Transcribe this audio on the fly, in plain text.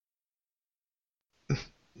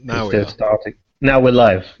Now we Instead of are. starting. Now we're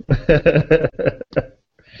live.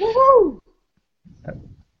 Woohoo!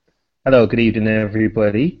 Hello, good evening,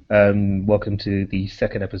 everybody. Welcome to the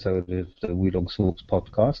second episode of the Wulong Talks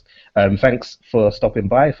podcast. Thanks for stopping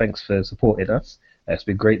by. Thanks for supporting us. It's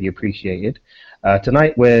been greatly appreciated.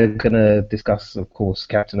 Tonight we're going to discuss, of course,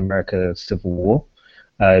 Captain America: Civil War.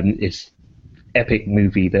 It's epic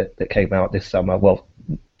movie that came out this summer. Well,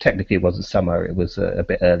 technically it wasn't summer, it was a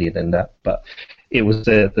bit earlier than that, but it was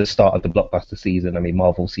the start of the blockbuster season. I mean,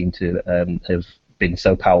 Marvel seemed to have been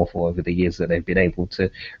so powerful over the years that they've been able to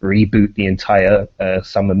reboot the entire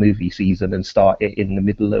summer movie season and start it in the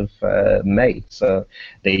middle of May. So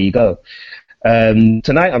there you go.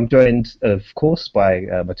 Tonight I'm joined, of course, by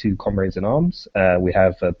my two comrades in arms. We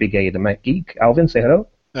have Big A, the Mac Geek. Alvin, say hello.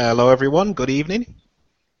 Hello, everyone. Good evening.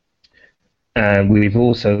 And we've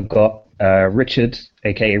also got Richard,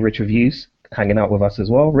 aka Rich Reviews, hanging out with us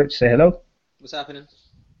as well. Rich, say hello. What's happening?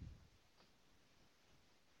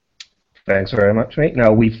 Thanks very much, mate.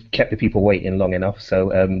 Now, we've kept the people waiting long enough,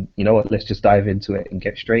 so you know what, let's just dive into it and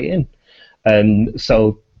get straight in.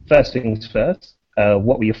 So, first things first,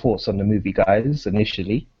 what were your thoughts on the movie, guys,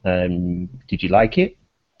 initially? Did you like it?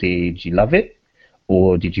 Did you love it?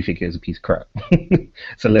 Or did you think it was a piece of crap?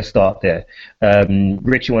 So let's start there.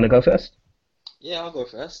 Rich, you want to go first? Yeah, I'll go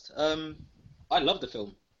first. I loved the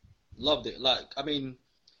film. Loved it. Like, I mean,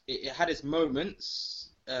 it had its moments,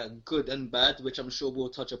 good and bad, which I'm sure we'll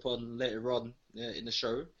touch upon later on in the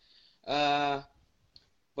show. But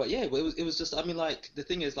yeah, it was just. I mean, like the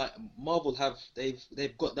thing is, like Marvel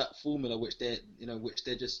they've got that formula which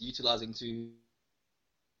they're just utilizing to the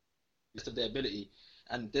best of their ability,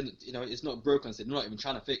 and then it's not broken, so they're not even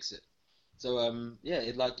trying to fix it. So yeah,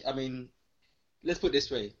 I mean, let's put it this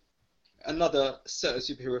way. Another certain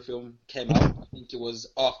superhero film came out. I think it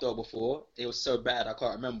was after or before. It was so bad I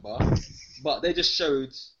can't remember. But they just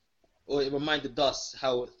showed, or it reminded us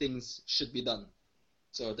how things should be done.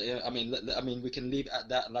 So I mean, we can leave it at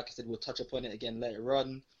that. Like I said, we'll touch upon it again later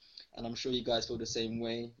on, and I'm sure you guys feel the same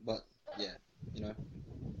way. But yeah,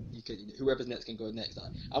 you can. Whoever's next can go next.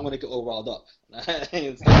 I'm gonna get all riled up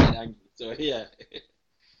and start getting angry. So yeah.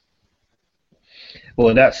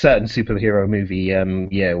 Well, that certain superhero movie,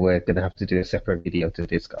 yeah, we're going to have to do a separate video to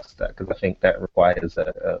discuss that because I think that requires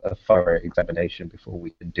a thorough examination before we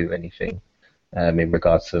can do anything in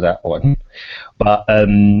regards to that one. But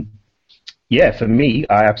yeah, for me,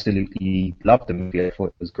 I absolutely loved the movie. I thought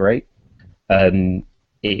it was great.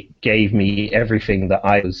 It gave me everything that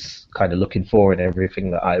I was kind of looking for and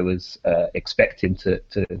everything that I was expecting to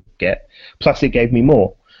get. Plus, it gave me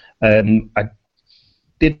more. I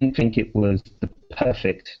didn't think it was the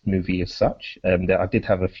perfect movie as such. I did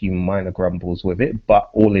have a few minor grumbles with it,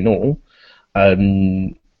 but all in all,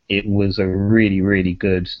 it was a really, really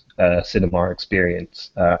good cinema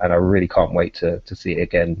experience, and I really can't wait to see it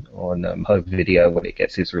again on home video when it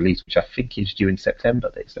gets its release, which I think is due in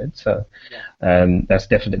September, they said. So that's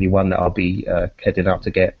definitely one that I'll be heading out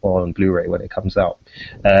to get on Blu-ray when it comes out.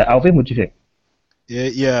 Alvin, what do you think?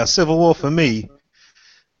 Yeah, Civil War for me,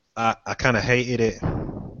 I kind of hated it.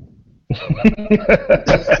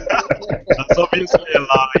 That's obviously a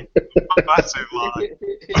lie, a massive lie.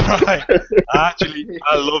 Right?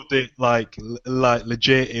 I loved it. Like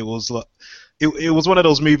legit, it was like it was one of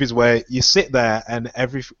those movies where you sit there and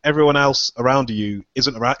everyone else around you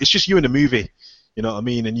isn't around. It's just you in the movie. You know what I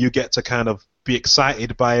mean? And you get to kind of be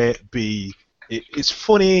excited by it. It's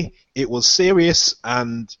funny. It was serious,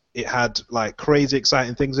 and it had like crazy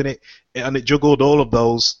exciting things in it, and it juggled all of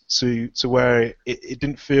those to where it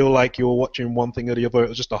didn't feel like you were watching one thing or the other. It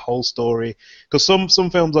was just a whole story. Because some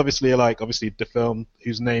films obviously are like the film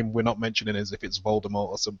whose name we're not mentioning as if it's Voldemort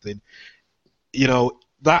or something.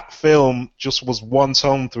 That film just was one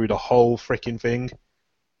tone through the whole freaking thing,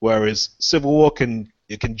 whereas Civil War can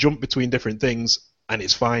jump between different things and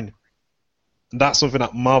it's fine. And that's something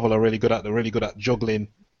that Marvel are really good at. They're really good at juggling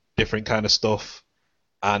different kind of stuff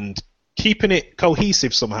and keeping it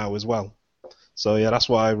cohesive somehow as well. So yeah, that's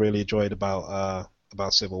what I really enjoyed about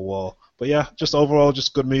Civil War. But yeah, just overall,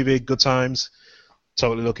 just good movie, good times.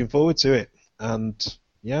 Totally looking forward to it. And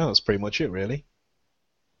yeah, that's pretty much it, really.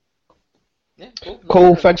 Yeah, cool.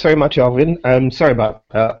 Cool. Thanks very much, Alvin. Sorry about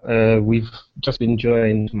that. We've just been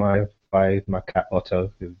joined by my cat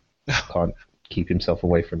Otto, who can't keep himself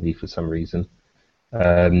away from me for some reason.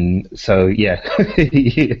 So yeah,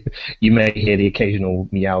 you may hear the occasional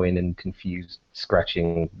meowing and confused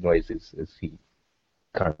scratching noises as he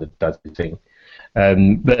kind of does his thing.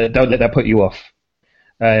 But don't let that put you off.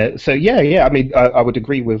 So yeah. I mean, I would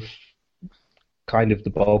agree with kind of the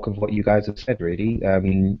bulk of what you guys have said, really.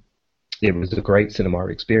 it was a great cinema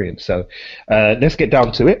experience. So let's get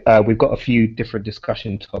down to it. We've got a few different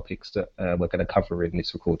discussion topics that we're going to cover in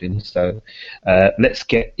this recording. So let's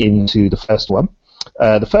get into the first one.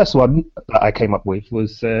 The first one that I came up with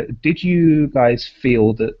was, did you guys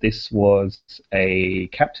feel that this was a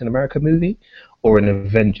Captain America movie or an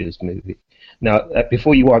Avengers movie? Now,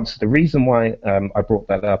 before you answer, the reason why I brought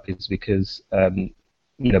that up is because,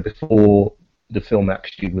 before the film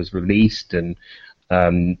actually was released and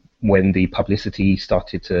when the publicity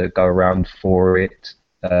started to go around for it,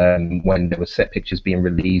 when there were set pictures being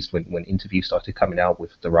released, when interviews started coming out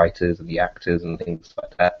with the writers and the actors and things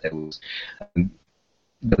like that, there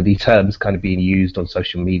were the terms kind of being used on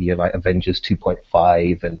social media like Avengers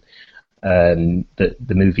 2.5, and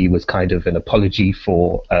the movie was kind of an apology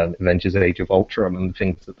for Avengers Age of Ultron and the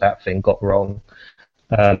things that thing got wrong.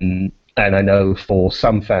 And I know for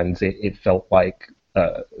some fans it felt like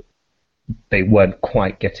they weren't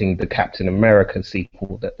quite getting the Captain America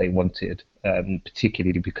sequel that they wanted,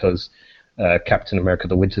 particularly because Captain America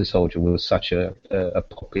the Winter Soldier was such a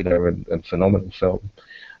popular and phenomenal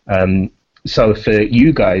film. So for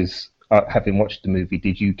you guys, having watched the movie,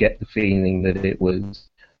 did you get the feeling that it was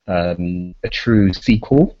a true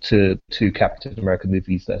sequel to two Captain America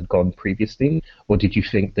movies that had gone previously, or did you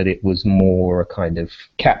think that it was more a kind of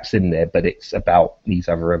Cap's in there, but it's about these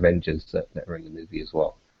other Avengers that are in the movie as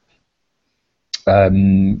well?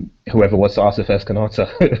 Whoever wants to answer first can answer.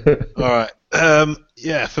 All right.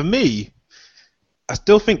 Yeah, for me, I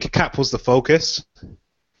still think Cap was the focus,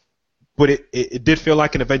 but it did feel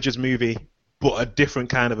like an Avengers movie, but a different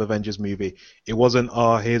kind of Avengers movie. It wasn't,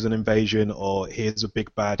 here's an invasion, or here's a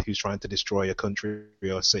big bad who's trying to destroy a country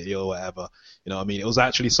or a city or whatever. You know what I mean? It was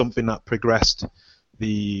actually something that progressed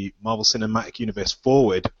the Marvel Cinematic Universe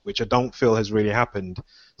forward, which I don't feel has really happened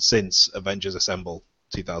since Avengers Assemble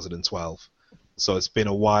 2012. So it's been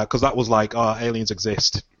a while, because that was like, aliens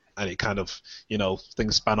exist, and it kind of,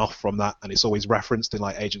 things span off from that, and it's always referenced in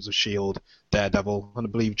like Agents of S.H.I.E.L.D., Daredevil, and I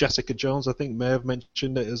believe Jessica Jones, I think, may have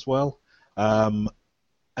mentioned it as well. And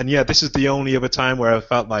yeah, this is the only other time where I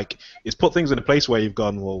felt like it's put things in a place where you've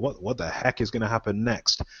gone, well, what the heck is going to happen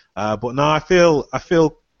next? But no, I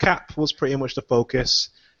feel Cap was pretty much the focus.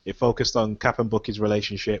 It focused on Cap and Bucky's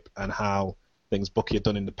relationship and how things Bucky had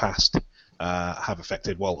done in the past have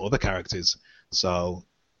affected, other characters. So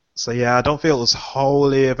yeah, I don't feel it was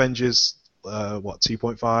wholly Avengers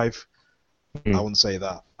 2.5. I wouldn't say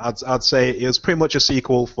that. I'd say it was pretty much a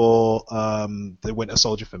sequel for the Winter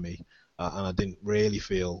Soldier for me. And I didn't really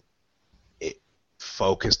feel it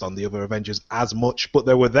focused on the other Avengers as much, but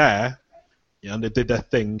they were there, and they did their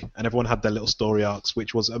thing, and everyone had their little story arcs,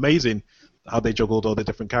 which was amazing, how they juggled all the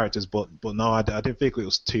different characters, but no, I didn't think it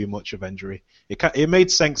was too much Avengery. It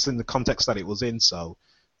made sense in the context that it was in, so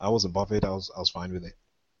I wasn't bothered, I was fine with it.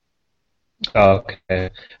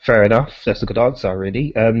 Okay, fair enough, that's a good answer,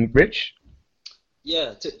 really. Rich?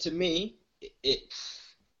 Yeah, to me,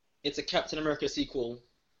 it's a Captain America sequel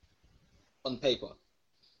on paper.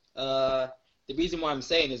 The reason why I'm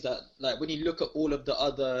saying is that, like, when you look at all of the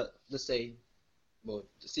other, let's say,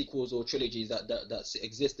 sequels or trilogies that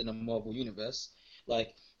exist in the Marvel universe,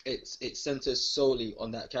 like, it centers solely on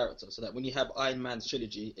that character. So that when you have Iron Man's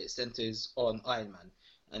trilogy, it centers on Iron Man.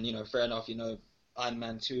 And fair enough, Iron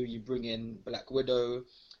Man 2, you bring in Black Widow,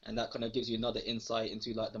 and that kind of gives you another insight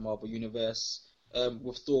into like the Marvel universe.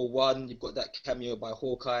 With Thor 1, you've got that cameo by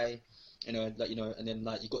Hawkeye. And then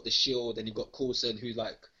like you got the Shield, and you got Coulson, who's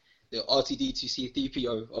like the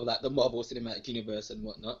R2D2C3PO of like the Marvel Cinematic Universe and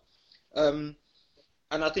whatnot. And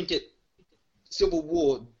I think Civil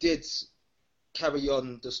War did carry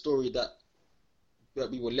on the story that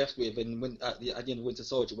we were left with, and at the end of Winter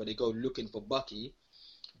Soldier, where they go looking for Bucky,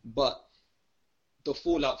 but the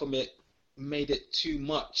fallout from it made it too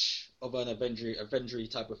much of an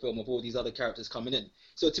Avengery type of film of all these other characters coming in.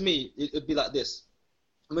 So to me, it'd be like this: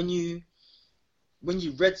 when you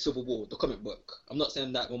read Civil War, the comic book, I'm not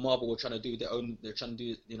saying that when Marvel were trying to do their own, they're trying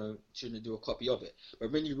to do a copy of it,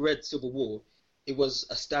 but when you read Civil War, it was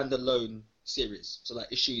a standalone series. So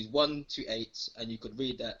like issues 1 to 8, and you could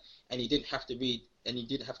read that, and you didn't have to read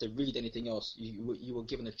anything else. You were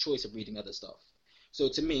given a choice of reading other stuff. So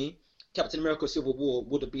to me, Captain America Civil War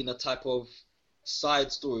would have been a type of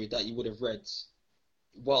side story that you would have read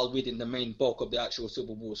while reading the main bulk of the actual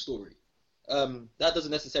Civil War story. That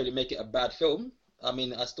doesn't necessarily make it a bad film. I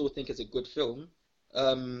mean, I still think it's a good film,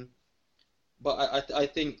 but I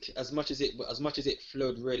think as much as it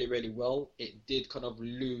flowed really, really well, it did kind of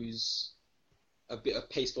lose a bit of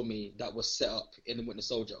pace for me that was set up in the Winter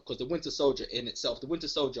Soldier. Because the Winter Soldier in itself, the Winter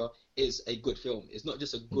Soldier is a good film. It's not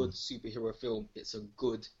just a good superhero film; it's a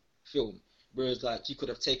good film. Whereas like you could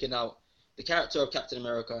have taken out the character of Captain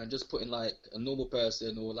America and just put in like a normal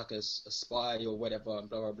person or like a spy or whatever, and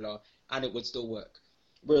blah blah blah, and it would still work.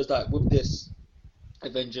 Whereas like with this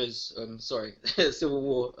Avengers, Civil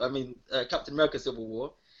War, Captain America Civil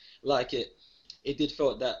War, like it did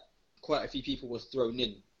felt that quite a few people were thrown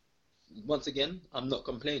in. Once again, I'm not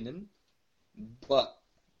complaining, but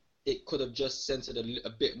it could have just centered a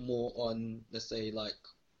bit more on, let's say, like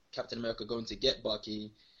Captain America going to get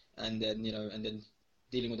Bucky, and then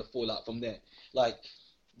dealing with the fallout from there. Like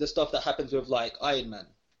the stuff that happens with like Iron Man,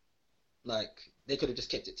 like they could have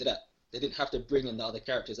just kept it to that. They didn't have to bring in the other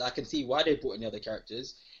characters. I can see why they brought in the other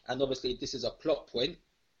characters, and obviously this is a plot point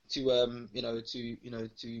to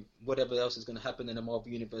to whatever else is going to happen in the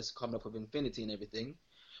Marvel universe coming up with Infinity and everything.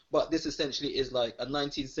 But this essentially is like a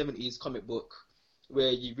 1970s comic book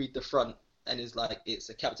where you read the front and it's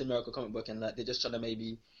a Captain America comic book, and like they're just trying to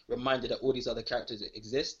maybe remind you that all these other characters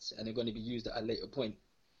exist and they're going to be used at a later point.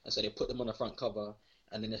 And so they put them on the front cover,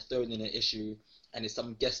 and then they're throwing in an issue, and it's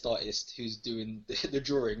some guest artist who's doing the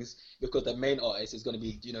drawings, because the main artist is going to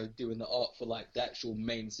be doing the art for like the actual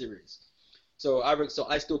main series. So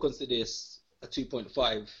I still consider this a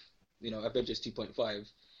 2.5, Avengers 2.5,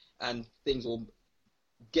 and things will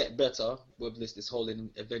get better with this whole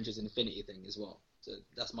Avengers Infinity thing as well. So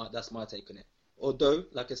that's my take on it. Although,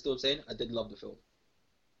 like I still saying, I did love the film.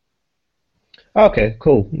 Okay,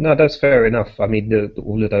 cool. No, that's fair enough. I mean,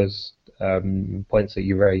 all of those points that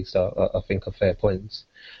you raised I think are fair points.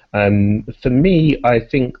 For me, I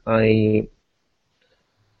think I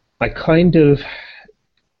kind of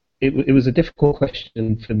it was a difficult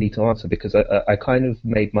question for me to answer, because I kind of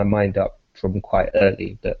made my mind up from quite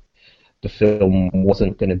early that the film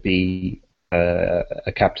wasn't going to be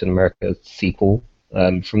a Captain America sequel.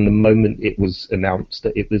 From the moment it was announced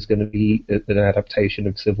that it was going to be an adaptation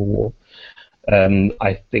of Civil War,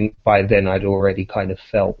 I think by then I'd already kind of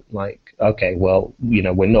felt like, okay, well,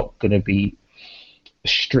 we're not going to be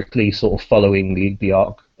strictly sort of following the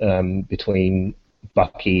arc between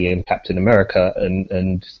Bucky and Captain America,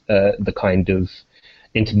 and the kind of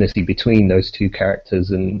intimacy between those two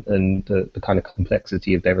characters and the kind of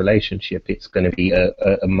complexity of their relationship. It's going to be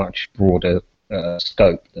a much broader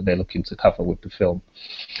scope that they're looking to cover with the film.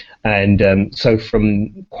 And so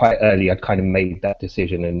from quite early, I'd kind of made that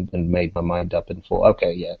decision and made my mind up and thought,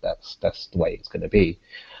 okay, yeah, that's the way it's going to be.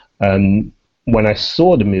 When I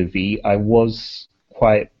saw the movie, I was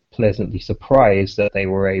quite pleasantly surprised that they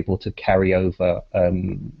were able to carry over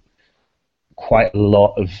quite a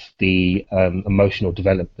lot of the emotional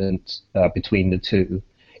development between the two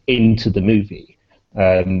into the movie,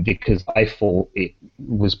 because I thought it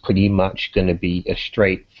was pretty much going to be a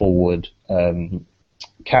straightforward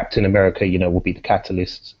Captain America, will be the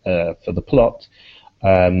catalyst for the plot,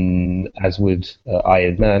 as would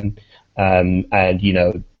Iron Man,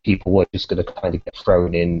 and people were just going to kind of get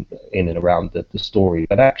thrown in and around the story.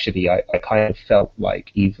 But actually, I kind of felt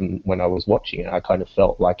like, even when I was watching it, I kind of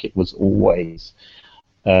felt like it was always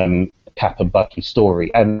Cap and Bucky's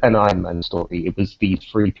story and Iron Man's story. It was these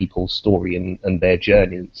three people's story and their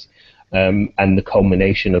journeys, and the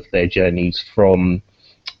culmination of their journeys from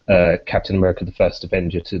Captain America, the First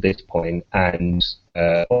Avenger, to this point, and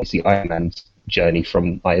obviously Iron Man's journey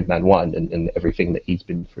from Iron Man 1 and everything that he's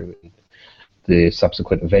been through, and the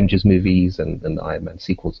subsequent Avengers movies and the Iron Man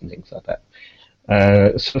sequels and things like that.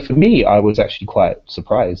 So for me, I was actually quite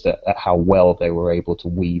surprised at how well they were able to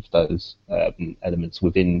weave those elements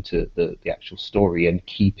within the actual story and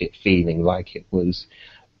keep it feeling like it was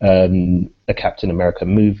a Captain America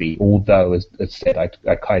movie. Although, as said,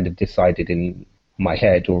 I kind of decided in my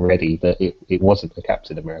head already that it wasn't a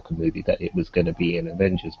Captain America movie, that it was going to be an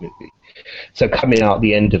Avengers movie. So coming out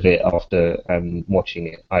the end of it after watching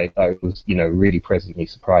it, I was really pleasantly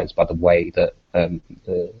surprised by the way that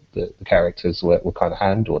the characters were kind of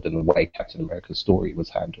handled, and the way Captain America's story was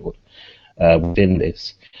handled within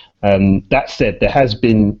this. That said, there has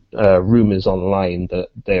been rumors online that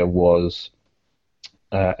there was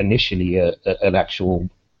initially an actual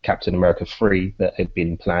Captain America 3 that had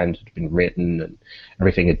been planned, had been written, and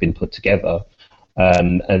everything had been put together.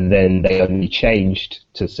 And then they only changed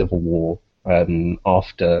to Civil War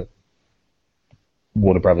after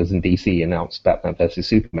Warner Brothers and DC announced Batman vs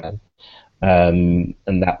Superman, and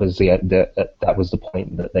that was that was the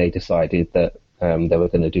point that they decided that they were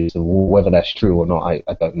going to do Civil War. Whether that's true or not,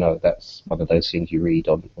 I don't know. That's one of those things you read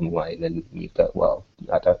online, and you go, well,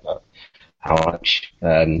 I don't know how much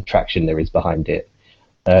traction there is behind it.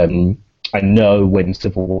 I know when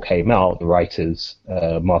Civil War came out, the writers,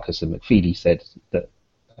 Marcus and McFeely, said that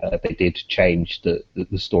they did change the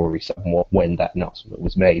story somewhat when that announcement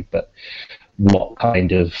was made, but what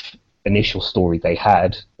kind of initial story they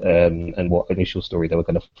had, and what initial story they were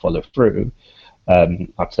going to follow through.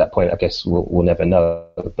 Up to that point, I guess we'll never know.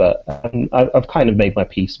 But I've kind of made my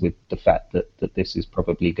peace with the fact that this is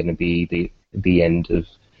probably going to be the end of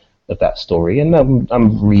that story, and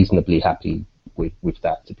I'm reasonably happy with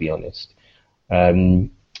that, to be honest.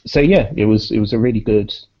 So yeah, it was a really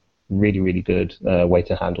good, really good way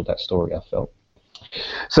to handle that story, I felt.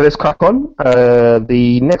 So let's crack on.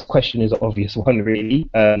 The next question is an obvious one, really.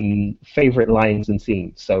 Favorite lines and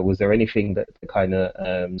scenes. So, was there anything that kind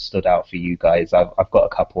of stood out for you guys? I've got a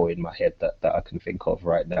couple in my head that I can think of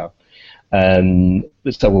right now.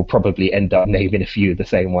 So we'll probably end up naming a few of the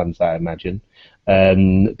same ones, I imagine.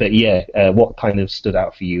 But yeah, what kind of stood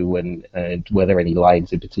out for you, and were there any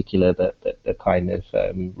lines in particular that kind of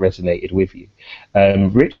resonated with you?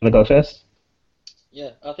 Rich, want to go first?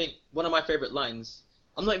 Yeah, I think one of my favorite lines.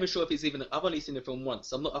 I'm not even sure if it's even. I've only seen the film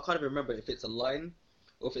once. I can't even remember if it's a line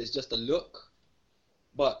or if it's just a look.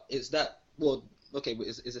 But it's that. Well, okay,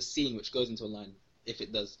 it's a scene which goes into a line if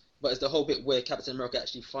it does. But it's the whole bit where Captain America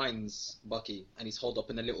actually finds Bucky and he's holed up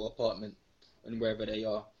in a little apartment and wherever they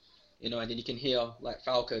are, and then you can hear like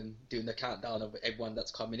Falcon doing the countdown of everyone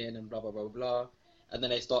that's coming in and blah blah blah blah, and then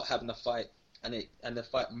they start having a fight and the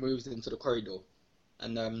fight moves into the corridor.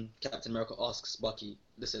 And Captain America asks Bucky,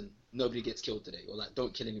 listen, nobody gets killed today, or like,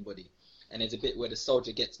 don't kill anybody. And there's a bit where the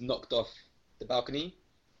soldier gets knocked off the balcony,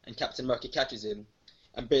 and Captain America catches him,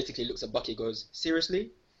 and basically looks at Bucky and goes, seriously?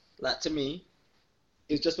 Like, to me,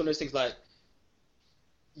 it's just one of those things like,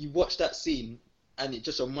 you watch that scene, and it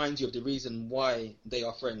just reminds you of the reason why they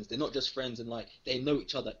are friends. They're not just friends and like, they know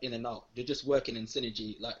each other in and out. They're just working in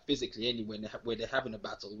synergy, like physically anywhere, where they're having a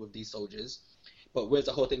battle with these soldiers. But where's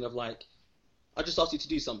the whole thing of like, I just asked you to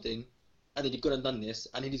do something, and then you've gone and done this,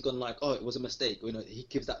 and then he's gone like, oh, it was a mistake. He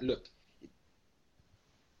gives that look.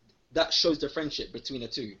 That shows the friendship between the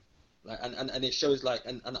two, like, and it shows like,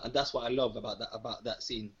 and that's what I love about that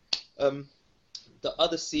scene. The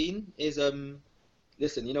other scene is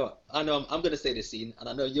listen, you know what? I know I'm gonna say this scene, and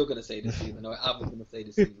I know you're gonna say this scene. I know Alvin's gonna say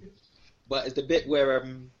this scene, but it's the bit where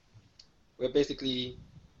basically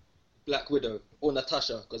Black Widow or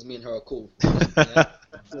Natasha, because me and her are cool. Yeah?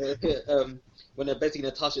 So, when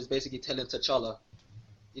Natasha's basically telling T'Challa,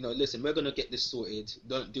 listen, we're gonna get this sorted.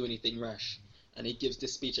 Don't do anything rash. And he gives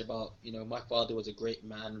this speech about, my father was a great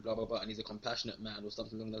man, blah blah blah, and he's a compassionate man or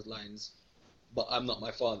something along those lines. But I'm not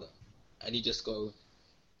my father. And he just go,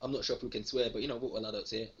 I'm not sure if we can swear, but what will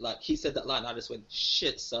adults here? Like he said that line, I just went,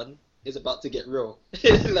 shit, son, it's about to get real.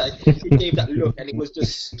 Like he gave that look, and it was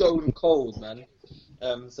just stone cold, man.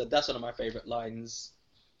 So that's one of my favorite lines.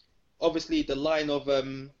 Obviously, the line of,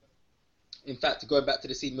 in fact, going back to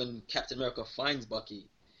the scene when Captain America finds Bucky,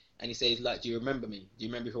 and he says, like, do you remember me? Do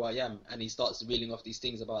you remember who I am? And he starts reeling off these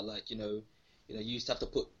things about, like, you used to have to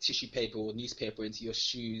put tissue paper or newspaper into your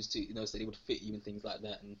shoes to, so they would fit you and things like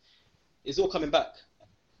that. And it's all coming back.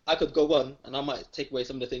 I could go on, and I might take away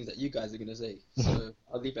some of the things that you guys are going to say. So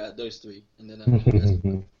I'll leave it at those three, and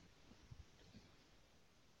then.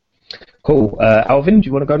 Cool. Alvin, do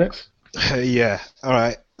you want to go next? Yeah. All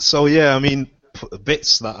right. So yeah, I mean,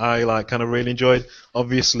 bits that I like kind of really enjoyed.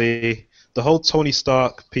 Obviously, the whole Tony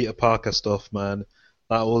Stark, Peter Parker stuff, man.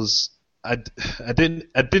 That was I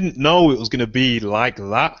didn't know it was gonna be like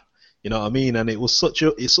that. You know what I mean? And it was such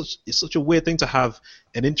a weird thing to have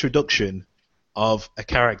an introduction of a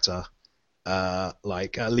character,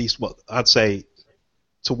 like at least what I'd say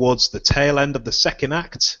towards the tail end of the second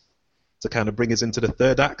act, to kind of bring us into the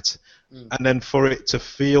third act, and then for it to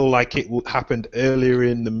feel like it happened earlier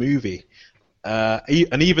in the movie.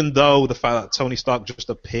 And even though the fact that Tony Stark just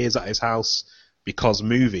appears at his house because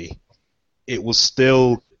movie, it was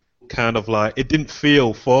still kind of like, it didn't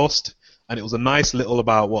feel forced, and it was a nice little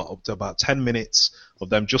up to about 10 minutes of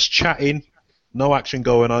them just chatting, no action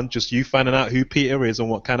going on, just you finding out who Peter is and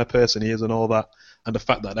what kind of person he is and all that, and the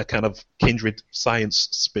fact that they're kind of kindred science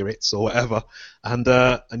spirits or whatever. And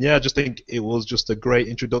yeah, I just think it was just a great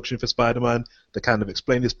introduction for Spider-Man to kind of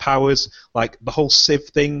explain his powers, like the whole sieve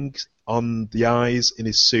thing on the eyes in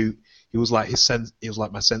his suit. He was like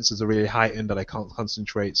my senses are really heightened and I can't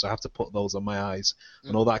concentrate, so I have to put those on my eyes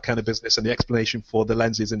and all that kind of business, and the explanation for the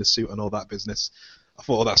lenses in the suit and all that business. I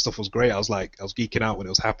thought all that stuff was great. I was geeking out when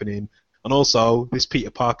it was happening. And also, this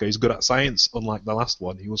Peter Parker is good at science, unlike the last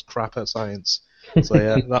one. He was crap at science. So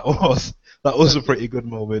yeah, that was a pretty good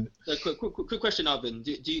moment. So quick question, Alvin.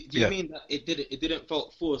 Do you mean that it didn't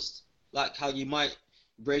feel forced, like how you might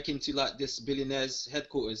break into like this billionaire's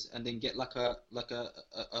headquarters and then get like a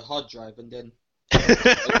hard drive and then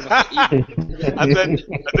and then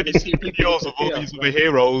you see videos of all these other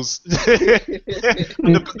heroes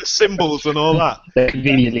and the symbols and all that. They're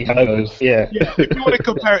conveniently homos, yeah. If you want to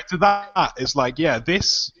compare it to that, it's like, yeah, there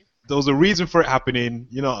was a reason for it happening,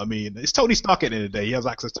 you know what I mean? It's Tony Stark at the end of the day, he has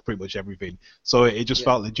access to pretty much everything. So it just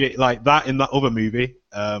felt legit. Like that in that other movie,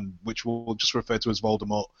 which we'll just refer to as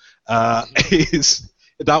Voldemort, that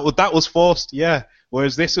was forced, yeah.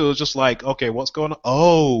 Whereas this, it was just like, okay, what's going on?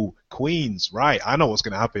 Oh, Queens, right? I know what's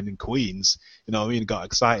going to happen in Queens. You know what I mean? Got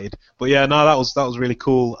excited, but yeah, no, that was really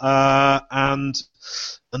cool. And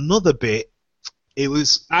another bit, it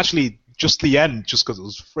was actually just the end, just because it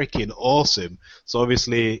was freaking awesome. So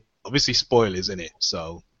obviously spoilers in it.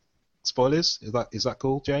 So spoilers, is that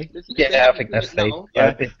cool, Jay? Yeah, I think that's safe.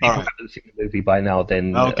 Yeah. If people haven't seen the movie by now,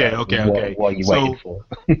 then okay. What are you waiting for?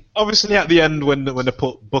 Obviously, at the end, when they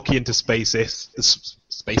put Bucky into stasis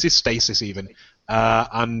even,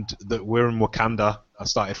 and that we're in Wakanda, I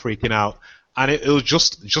started freaking out, and it was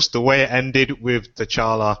just the way it ended with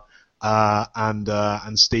T'Challa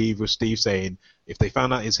and Steve, with Steve saying, if they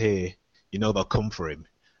found out he's here, you know they'll come for him,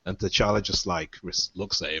 and T'Challa just like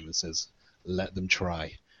looks at him and says, let them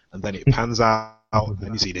try. And then it pans out,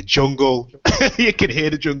 and you see the jungle. You can hear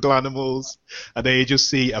the jungle animals, and then you just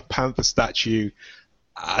see a panther statue.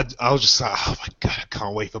 I was just like, oh my god, I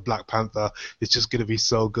can't wait for Black Panther. It's just gonna be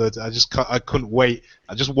so good. I couldn't wait.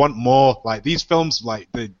 I just want more. Like these films, like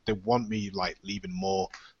they want me like leaving more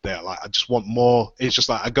there. Like I just want more. It's just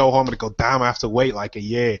like I go home and I go, damn, I have to wait like a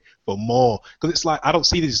year for more, because it's like I don't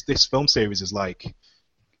see this film series as like.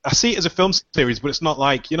 I see it as a film series, but it's not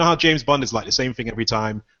like, you know how James Bond is like the same thing every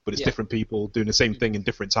time, but it's different people doing the same thing in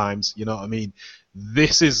different times. You know what I mean?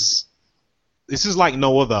 This is like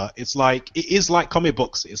no other. It is like comic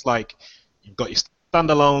books. It's like you've got your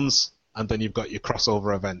standalones, and then you've got your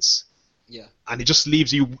crossover events. Yeah. And it just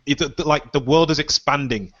leaves you. Like the world is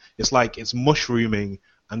expanding. It's like it's mushrooming,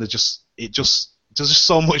 and there's just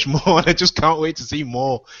so much more, and I just can't wait to see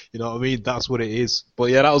more. You know what I mean? That's what it is. But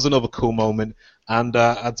yeah, that was another cool moment. And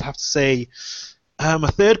I'd have to say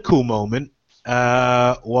a third cool moment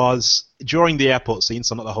was during the airport scene,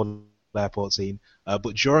 so not the whole airport scene,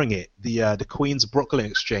 but during it, the Queens Brooklyn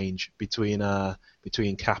exchange between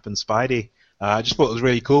Cap and Spidey. I just thought it was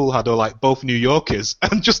really cool how they're like both New Yorkers,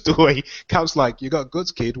 and just the way Cap's like, you got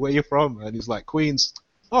goods, kid, where you from? And he's like, Queens.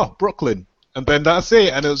 Oh, Brooklyn. And then that's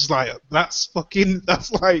it, and it was like, that's like, he's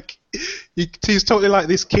totally like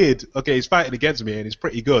this kid. Okay, he's fighting against me, and he's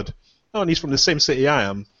pretty good. Oh, and he's from the same city I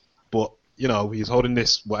am, but, you know, he's holding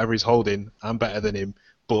this, whatever he's holding, I'm better than him,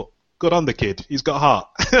 but good on the kid, he's got heart,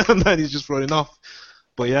 and then he's just running off.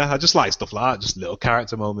 But yeah, I just like stuff like that, just little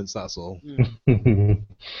character moments, that's all.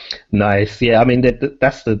 Nice, yeah, I mean,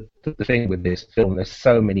 that's the thing with this film, there's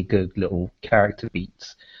so many good little character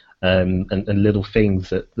beats. And little things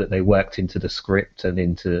that they worked into the script and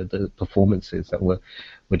into the performances that were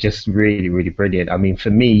just really, really brilliant. I mean, for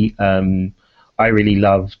me, I really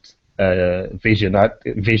loved Vision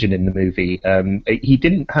in the movie. He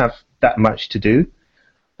didn't have that much to do,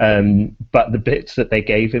 but the bits that they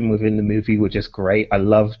gave him within the movie were just great. I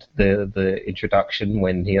loved the introduction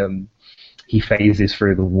when he phases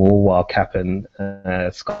through the wall while Cap and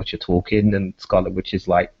Scarlet are talking, and Scarlet Witch is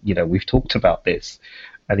like, you know, we've talked about this.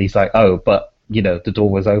 And he's like, oh, but, you know, the door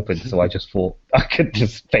was open, so I just thought I could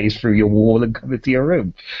just phase through your wall and come into your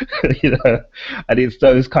room. You know? And it's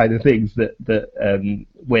those kind of things that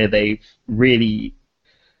where they've really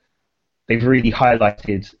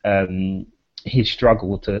highlighted his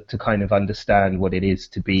struggle to kind of understand what it is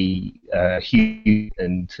to be human,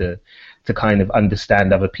 and to kind of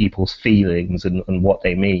understand other people's feelings and what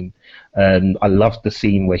they mean. I loved the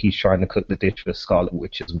scene where he's trying to cook the dish for Scarlet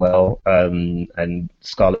Witch as well, and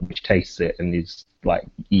Scarlet Witch tastes it and is like,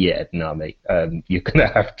 yeah, no, mate, you're gonna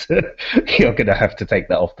have to take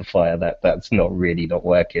that off the fire. That's not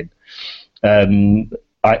working.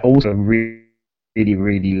 I also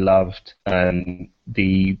really loved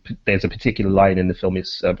there's a particular line in the film.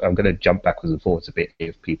 I'm going to jump backwards and forwards a bit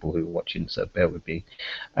here for people who are watching, so bear with me.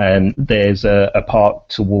 There's a part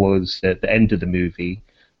towards the end of the movie,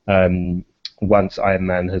 once Iron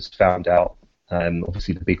Man has found out,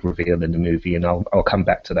 obviously the big reveal in the movie, and I'll come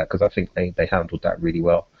back to that because I think they handled that really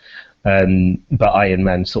well. But Iron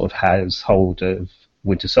Man sort of has hold of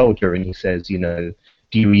Winter Soldier, and he says, you know,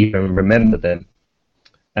 do you even remember them?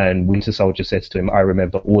 And Winter Soldier says to him, I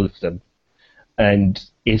remember all of them. And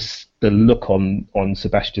it's the look on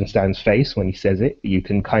Sebastian Stan's face when he says it. You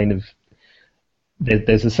can kind of...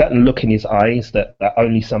 There's a certain look in his eyes that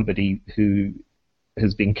only somebody who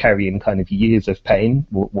has been carrying kind of years of pain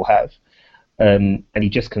will have. And he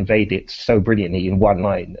just conveyed it so brilliantly in one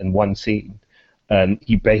line and one scene.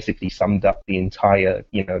 he basically summed up the entire,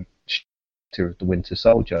 chapter of the Winter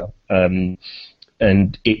Soldier, and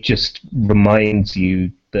it just reminds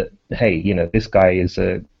you that, hey, this guy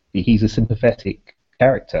he's a sympathetic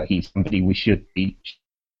character. He's somebody we should be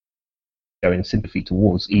showing sympathy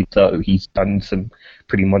towards, even though he's done some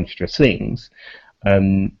pretty monstrous things.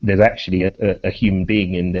 There's actually a human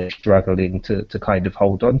being in there struggling to kind of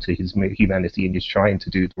hold on to his humanity and just trying to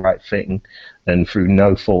do the right thing, and through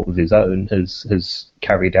no fault of his own has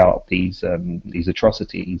carried out these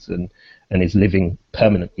atrocities and is living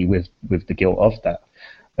permanently with the guilt of that.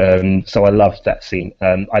 So I loved that scene.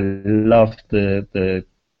 I loved the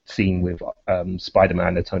scene with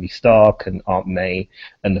Spider-Man and Tony Stark and Aunt May,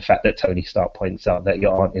 and the fact that Tony Stark points out that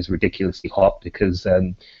your aunt is ridiculously hot, because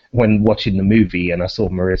when watching the movie and I saw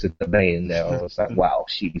Marissa Tomei in there, I was like, wow,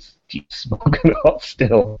 she's smoking hot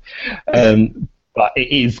still. But it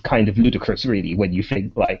is kind of ludicrous, really, when you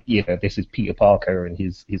think, like, this is Peter Parker and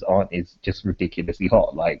his aunt is just ridiculously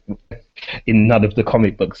hot. Like, in none of the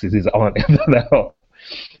comic books is his aunt ever that hot.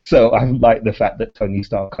 So I like the fact that Tony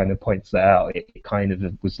Stark kind of points that out. It kind of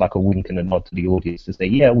was like a wink and a nod to the audience to say,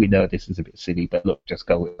 yeah, we know this is a bit silly, but look, just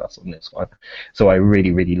go with us on this one. So I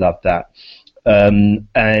really, really loved that.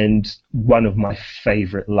 And one of my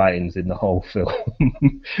favorite lines in the whole film,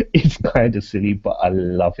 it's kind of silly, but I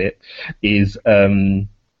love it, is the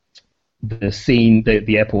scene,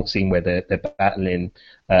 the airport scene where they're battling,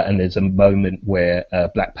 and there's a moment where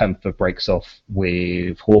Black Panther breaks off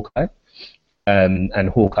with Hawkeye. And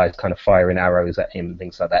Hawkeye's kind of firing arrows at him and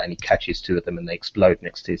things like that, and he catches two of them and they explode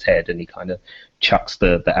next to his head, and he kind of chucks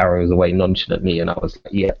the arrows away nonchalantly, and I was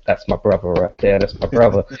like, yeah, that's my brother right there, that's my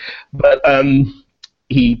brother. But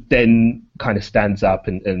he then kind of stands up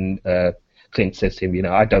and Clint says to him,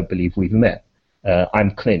 I don't believe we've met.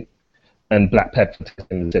 I'm Clint. And Black Panther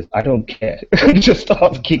says, I don't care. And just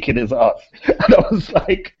starts kicking his ass. And I was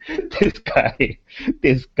like, this guy,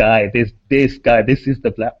 this is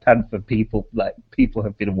the Black Panther people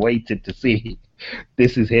have been waiting to see.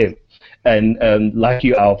 This is him. And like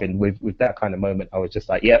you, Alvin, with that kind of moment, I was just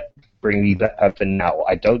like, yep, bring me Black Panther now.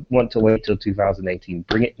 I don't want to wait till 2018.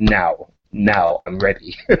 Bring it now. Now I'm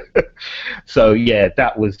ready. So yeah,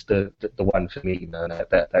 that was the one for me, man.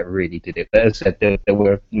 That really did it. But as I said, there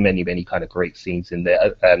were many kind of great scenes in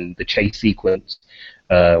there. The chase sequence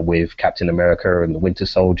with Captain America and the Winter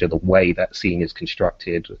Soldier, the way that scene is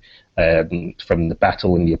constructed, from the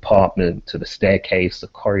battle in the apartment to the staircase, the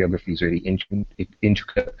choreography is really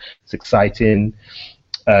intricate. It's exciting.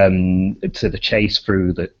 To the chase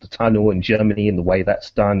through the tunnel in Germany and the way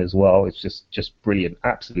that's done as well, it's just brilliant,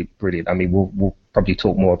 absolutely brilliant. I mean, we'll probably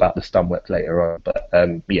talk more about the stunt work later on, but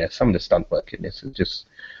yeah, some of the stunt work in this is just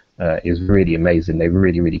is really amazing. They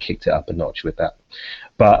really kicked it up a notch with that.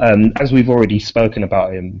 But as we've already spoken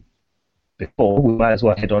about him before, we might as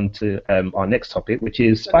well head on to our next topic, which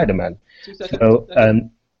is Spider-Man. 2 seconds. So,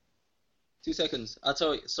 2 seconds. I'll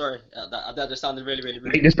tell you. Sorry, that just sounded really.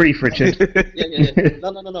 Make this brief, Richard. Yeah.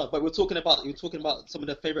 No. But you're talking about some of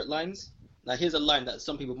the favorite lines. Now here's a line that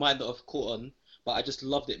some people might not have caught on, but I just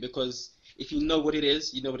loved it, because if you know what it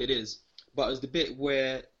is, you know what it is. But it was the bit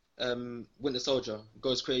where Winter Soldier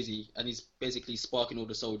goes crazy and he's basically sparking all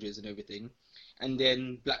the soldiers and everything, and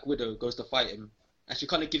then Black Widow goes to fight him, and she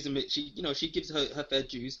kind of gives him it. She gives her fair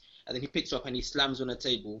dues, and then he picks her up and he slams her on a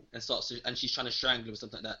table and she's trying to strangle him or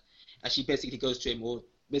something like that. And she basically goes to him, or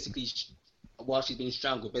basically, while she's being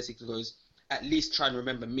strangled, basically goes, at least try and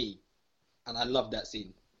remember me. And I love that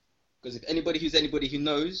scene. Because if anybody who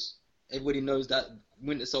knows, everybody knows that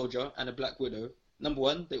Winter Soldier and a Black Widow, number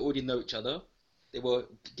one, they already know each other. They were,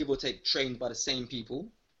 give or take, trained by the same people,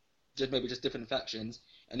 maybe just different factions.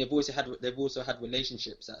 And they've also had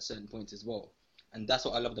relationships at certain points as well. And that's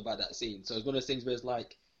what I loved about that scene. So it's one of those things where it's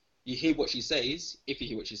like, you hear what she says, if you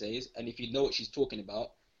hear what she says, and if you know what she's talking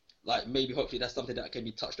about, like, maybe hopefully that's something that can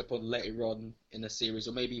be touched upon later on in a series,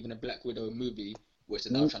 or maybe even a Black Widow movie, which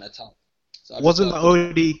they're now trying to tell. So wasn't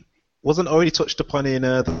already touched upon in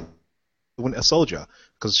the Winter Soldier,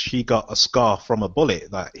 because she got a scar from a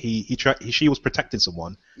bullet that she was protecting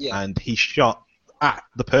someone, and he shot at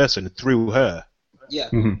the person through her. Yeah.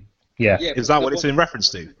 Mm-hmm. Yeah. Is that what it's in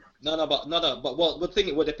reference to? No. But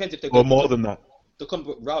it depends if they or more than that. The comic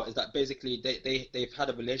book route is that basically they've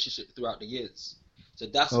had a relationship throughout the years. So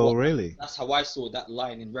that's really? That's how I saw that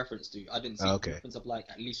line in reference to. I didn't see the reference of like,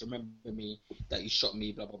 at least remember me, that you shot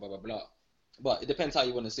me, blah blah blah blah blah. But it depends how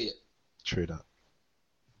you want to see it. True that.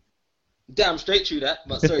 Damn straight true that.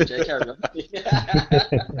 But sorry, Jay, carry on.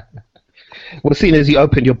 Well, seeing as you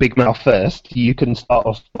opened your big mouth first, you can start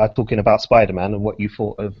off by talking about Spider-Man and what you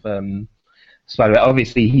thought of Spider-Man.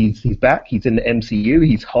 Obviously, he's back. He's in the MCU.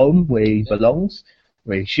 He's home where he belongs,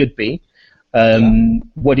 where he should be.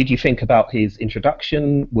 What did you think about his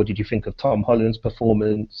introduction? What did you think of Tom Holland's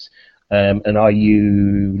performance? And are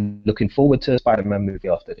you looking forward to a Spider-Man movie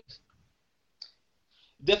after this?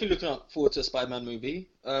 Definitely looking forward to a Spider-Man movie.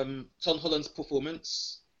 Tom Holland's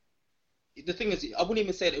performance. The thing is, I wouldn't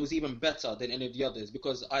even say that it was even better than any of the others,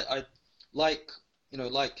 because I like,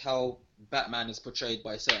 like how Batman is portrayed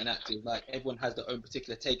by certain actors. Like, everyone has their own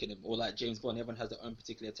particular take on him, or like James Bond, everyone has their own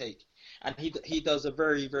particular take, and he does a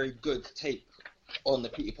very, very good take on the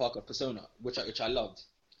Peter Parker persona, which I loved.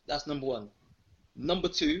 That's number one. Number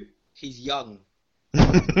two, he's young.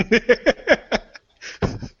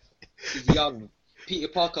 He's young. Peter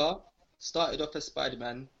Parker started off as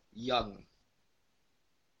Spider-Man young.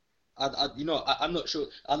 I'm not sure.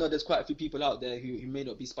 I know there's quite a few people out there who may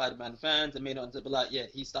not be Spider-Man fans and may not, but like, yeah,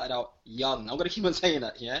 he started out young. I'm gonna keep on saying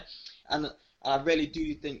that, yeah. And I really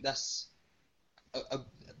do think that's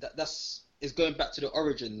it's going back to the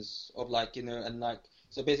origins of, like, and like,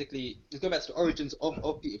 so basically it's going back to the origins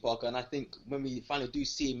of Peter Parker. And I think when we finally do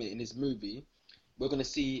see him in this movie, we're gonna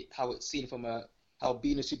see how it's seen how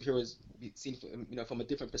being a superhero is seen from a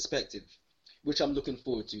different perspective, which I'm looking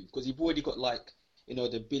forward to, because you've already got, like,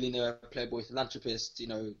 the billionaire, playboy, philanthropist,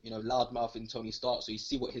 loudmouth in Tony Stark, so you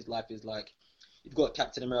see what his life is like. You've got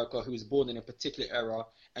Captain America, who was born in a particular era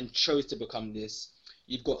and chose to become this.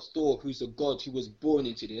 You've got Thor, who's a god who was born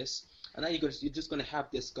into this. And now you're just going to have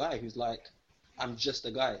this guy who's like, I'm just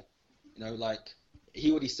a guy. Like,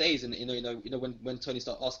 he already says, and when Tony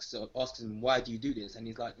Stark asks him, why do you do this? And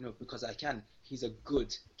he's like, because I can. He's a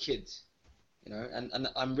good kid. And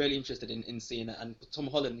I'm really interested in seeing that. And Tom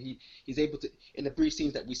Holland, he's able to, in the brief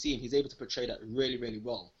scenes that we see him, he's able to portray that really, really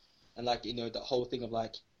well. And, like, the whole thing of,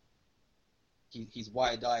 like, he's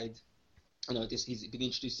wide-eyed, he's been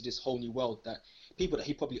introduced to this whole new world, that people that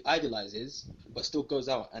he probably idolizes, but still goes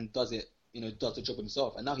out and does it, does the job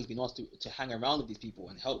himself. And now he's been asked to hang around with these people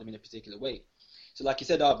and help them in a particular way. So, like you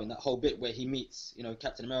said, Arvin, that whole bit where he meets,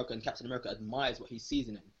 Captain America, and Captain America admires what he sees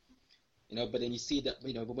in him. But then you see that,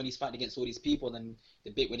 but when he's fighting against all these people, then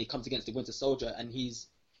the bit when he comes against the Winter Soldier, and he's,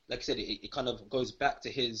 like I said, it kind of goes back to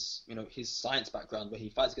his, his science background, where he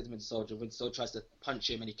fights against the Winter Soldier tries to punch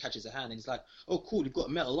him, and he catches a hand, and he's like, oh, cool, you've got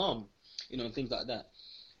a metal arm, and things like that.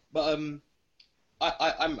 But I'm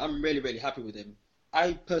really, really happy with him.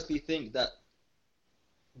 I personally think that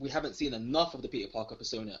we haven't seen enough of the Peter Parker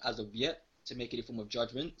persona as of yet to make any form of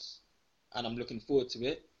judgments, and I'm looking forward to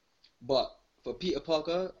it. But for Peter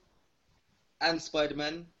Parker and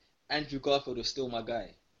Spider-Man, Andrew Garfield is still my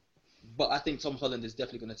guy. But I think Tom Holland is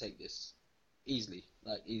definitely going to take this. Easily.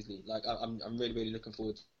 Like, I'm really, really looking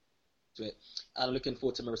forward to it. And I'm looking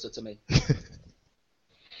forward to Marissa Tomei.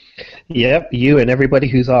 Yep, you and everybody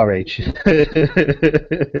who's our age.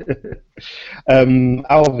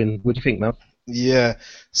 Alvin, what do you think, man? Yeah,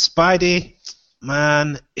 Spidey,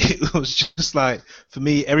 man, it was just like, for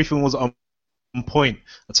me, everything was on point.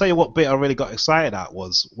 I'll tell you what bit I really got excited at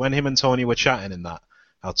was when him and Tony were chatting in that,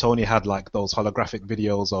 how Tony had, like, those holographic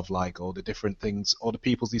videos of, like, all the different things, all the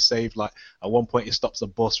peoples he saved. Like, at one point he stops a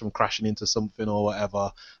bus from crashing into something or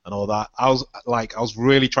whatever and all that. I was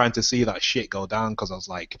really trying to see that shit go down, because I was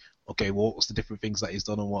like, okay, well, what's the different things that he's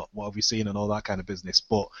done and what have we seen and all that kind of business.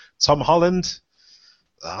 But Tom Holland,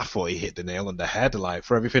 I thought he hit the nail on the head. Like,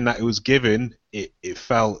 for everything that he was given, it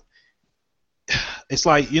felt, it's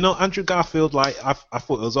like, Andrew Garfield, like, I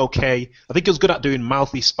thought it was okay. I think he was good at doing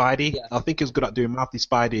mouthy Spidey. Yeah. I think he was good at doing mouthy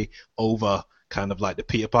Spidey over kind of like the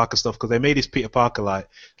Peter Parker stuff, because they made his Peter Parker like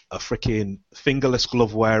a freaking fingerless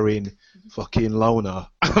glove wearing fucking loner.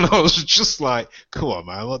 And I was just like, come on,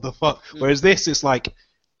 man, what the fuck? Whereas this, it's like,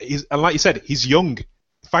 and like you said, he's young.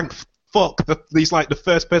 Thank fuck, he's like the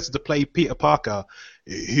first person to play Peter Parker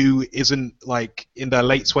who isn't, like, in their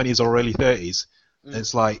late 20s or early 30s.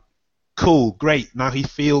 It's like, cool, great. Now he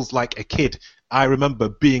feels like a kid. I remember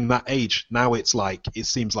being that age. Now it's like, it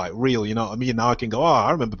seems like real, you know what I mean? Now I can go,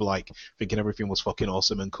 I remember, like, thinking everything was fucking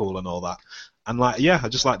awesome and cool and all that. And, like, yeah, I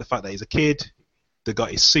just like the fact that he's a kid. They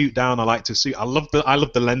got his suit down. I liked his suit. I love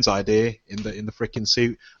the lens idea in the freaking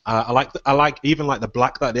suit. I like even like the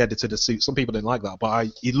black that they added to the suit. Some people didn't like that, but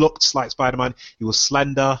he looked like Spider-Man. He was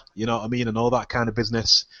slender, you know what I mean, and all that kind of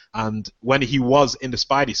business. And when he was in the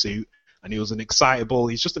Spidey suit, and he's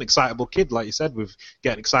just an excitable kid, like you said, with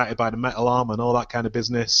getting excited by the metal arm and all that kind of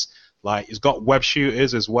business. Like, he's got web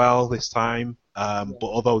shooters as well this time, but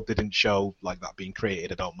although they didn't show, like, that being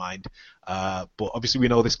created, I don't mind. But obviously we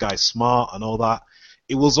know this guy's smart and all that.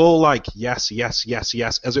 It was all like, yes, yes, yes,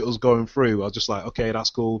 yes, as it was going through. I was just like, okay, that's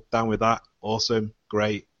cool, down with that, awesome,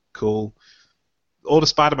 great, cool. all the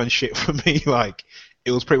Spider-Man shit for me, like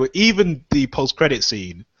it was pretty. Even the post-credit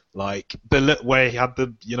scene, like where he had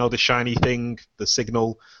the the shiny thing, the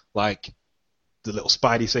signal, like the little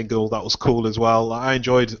Spidey signal, that was cool as well. Like, I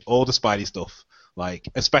enjoyed all the Spidey stuff, like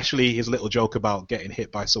especially his little joke about getting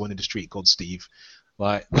hit by someone in the street called Steve.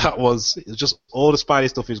 Like it was just all the Spidey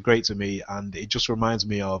stuff is great to me, and it just reminds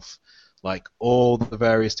me of like all the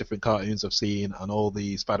various different cartoons I've seen and all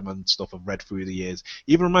the Spider-Man stuff I've read through the years.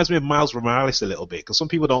 Even reminds me of Miles Morales a little bit, because some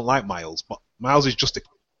people don't like Miles, but Miles is just a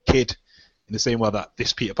kid in the same way that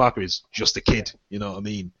this Peter Parker is just a kid. You know what I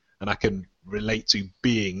mean? And I can relate to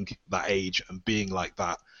being that age and being like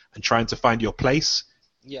that and trying to find your place.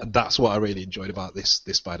 Yeah. And that's what I really enjoyed about this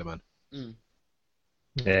Spider-Man. Mm.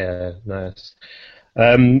 Yeah, nice.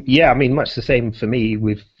 Yeah, I mean, much the same for me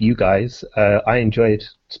with you guys. I enjoyed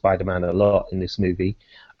Spider-Man a lot in this movie.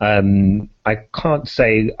 I can't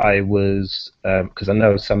say I was, because I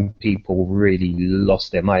know some people really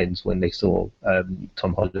lost their minds when they saw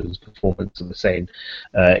Tom Holland's performance and were saying,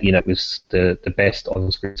 it was the best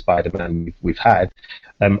on-screen Spider-Man we've had.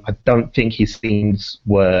 I don't think his scenes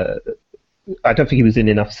were. I don't think he was in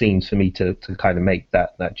enough scenes for me to kind of make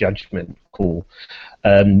that judgment call.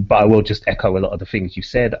 But I will just echo a lot of the things you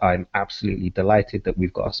said. I'm absolutely delighted that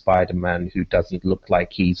we've got a Spider-Man who doesn't look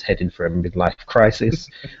like he's heading for a midlife crisis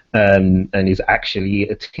and is actually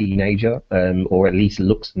a teenager, or at least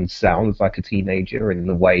looks and sounds like a teenager in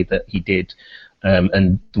the way that he did,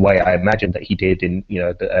 and the way I imagined that he did in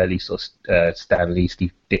the early sort of Stan Lee,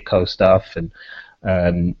 Steve Ditko stuff.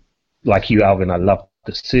 And like you, Alvin, I loved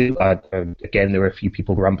the suit. Again, there were a few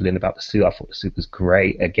people grumbling about the suit. I thought the suit was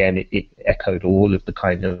great. Again, it echoed all of the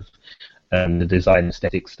kind of the design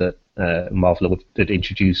aesthetics that Marvel had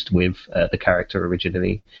introduced with the character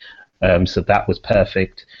originally. So that was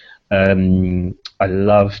perfect. I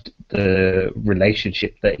loved the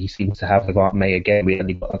relationship that he seems to have with Aunt May. Again, we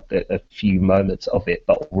only got a few moments of it,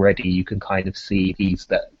 but already you can kind of see he's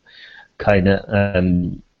that kind of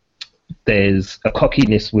there's a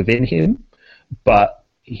cockiness within him, but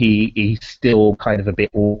he's still kind of a bit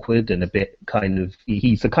awkward and a bit kind of,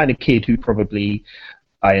 he's the kind of kid who probably,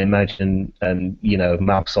 I imagine,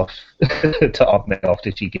 mouths off to Aunt May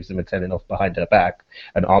after she gives him a telling off behind her back,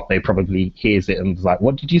 and Aunt May probably hears it and is like,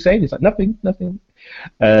 "What did you say?" And he's like, "Nothing." And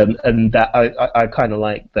that I kind of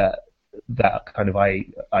like that kind of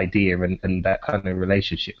idea and that kind of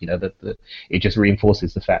relationship. That it just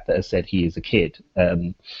reinforces the fact that, as I said, he is a kid.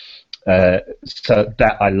 So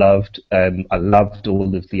that I loved. I loved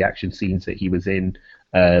all of the action scenes that he was in.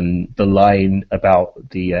 The line about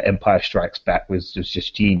the Empire Strikes Back was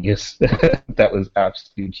just genius. That was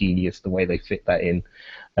absolute genius, the way they fit that in.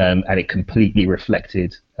 And it completely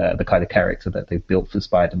reflected the kind of character that they've built for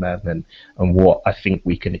Spider-Man and what I think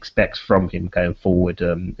we can expect from him going forward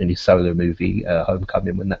in his solo movie,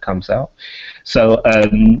 Homecoming, when that comes out. So,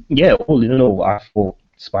 all in all, I thought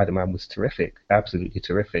Spider-Man was terrific, absolutely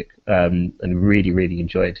terrific, and really, really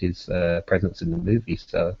enjoyed his presence in the movie.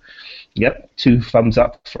 So, yep, 2 thumbs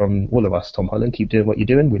up from all of us. Tom Holland, keep doing what you're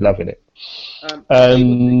doing. We're loving it.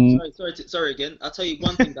 Sorry again. I'll tell you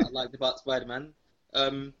one thing that I liked about Spider-Man.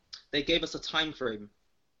 They gave us a time frame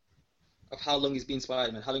of how long he's been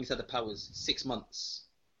Spider-Man, how long he's had the powers. 6 months.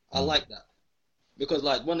 I like that. Because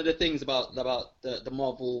like one of the things about the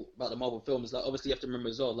Marvel films, like obviously you have to remember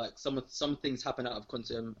as well, like some things happen out of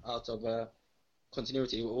continuity,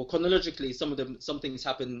 or chronologically some things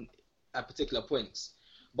happen at particular points,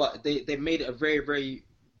 but they made it a very, very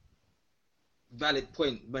valid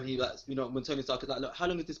point when when Tony Stark is like, look, how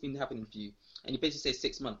long has this been happening for you? And he basically says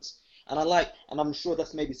 6 months, and I'm sure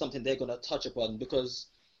that's maybe something they're gonna touch upon, because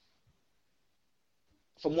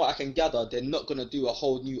from what I can gather, they're not gonna do a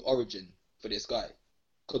whole new origin for this guy,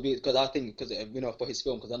 because I think for his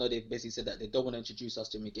film, because I know they've basically said that they don't want to introduce us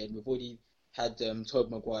to him again. We've already had Tobey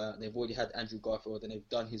Maguire, they've already had Andrew Garfield, and they've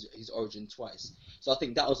done his origin twice. So I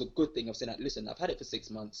think that was a good thing of saying, like, listen, I've had it for 6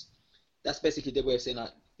 months. That's basically their way of saying, like,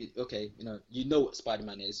 okay, you know what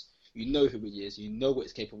Spider-Man is, you know who he is, you know what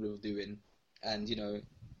he's capable of doing, and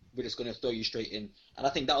we're just gonna throw you straight in. And I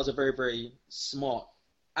think that was a very, very smart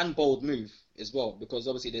and bold move as well, because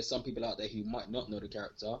obviously there's some people out there who might not know the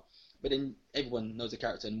character. But then everyone knows the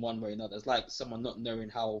character in one way or another. It's like someone not knowing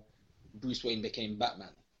how Bruce Wayne became Batman.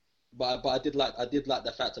 But I did like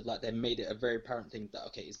the fact of, like, they made it a very apparent thing that,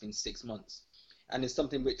 okay, it's been 6 months, and it's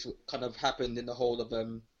something which kind of happened in the whole of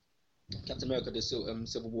Captain America: The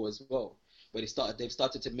Civil War as well, where they've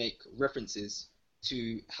started to make references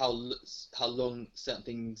to how long certain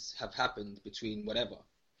things have happened between whatever.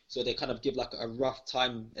 So they kind of give like a rough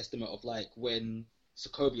time estimate of like when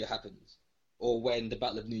Sokovia happened, or when the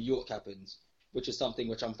Battle of New York happened, which is something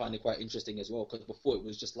which I'm finding quite interesting as well. Because before it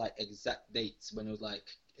was just like exact dates when it was like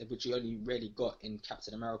which you only really got in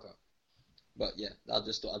Captain America. But yeah, I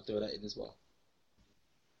just thought I'd throw that in as well.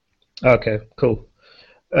 Okay, cool.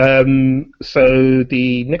 So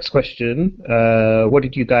the next question, what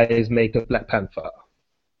did you guys make of Black Panther?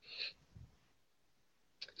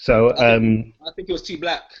 So I think it was too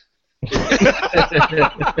black.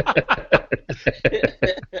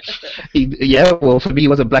 Yeah, well, for me, he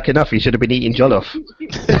wasn't black enough. He should have been eating jollof.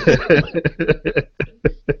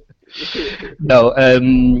 No,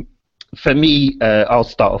 for me, I'll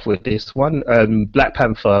start off with this one. Black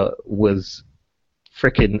Panther was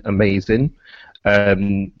freaking amazing.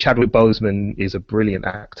 Chadwick Boseman is a brilliant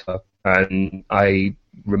actor, and I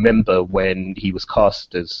remember when he was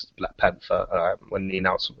cast as Black Panther, when the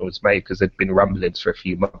announcement was made, because there'd been rumblings for a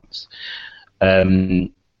few months.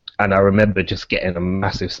 And I remember just getting a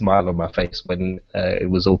massive smile on my face when it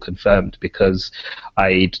was all confirmed, because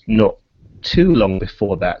I'd not too long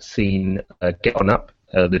before that seen Get On Up,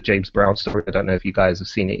 the James Brown story. I don't know if you guys have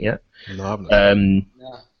seen it yet. No, I've not.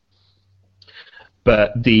 Yeah.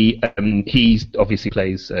 But he obviously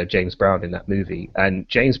plays James Brown in that movie, and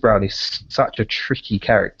James Brown is such a tricky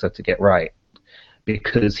character to get right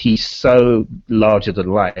because he's so larger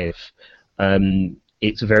than life.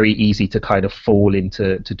 It's very easy to kind of fall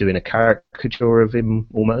into doing a caricature of him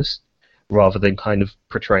almost, rather than kind of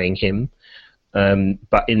portraying him.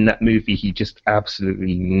 But in that movie, he just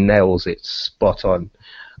absolutely nails it spot on.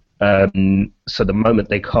 So the moment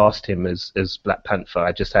they cast him as Black Panther,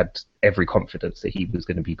 I just had every confidence that he was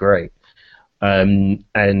going to be great. And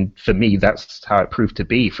for me, that's how it proved to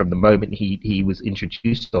be from the moment he was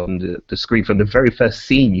introduced on the screen. From the very first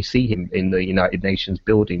scene, you see him in the United Nations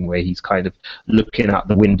building where he's kind of looking out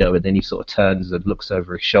the window, and then he sort of turns and looks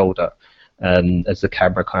over his shoulder as the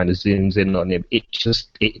camera kind of zooms in on him. It just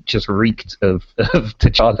reeked of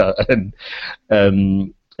T'Challa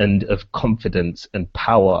and of confidence and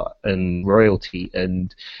power and royalty,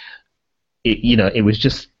 and it was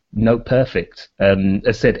just note perfect.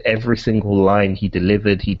 I said every single line he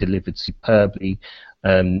delivered superbly.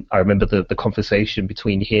 I remember the conversation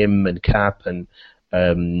between him and Cap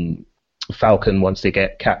and Falcon once they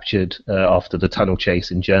get captured after the tunnel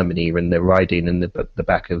chase in Germany, when they're riding in the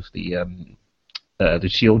back of the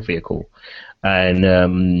shield vehicle,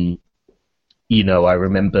 and I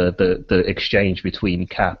remember the exchange between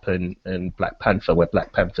Cap and Black Panther, where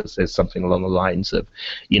Black Panther says something along the lines of,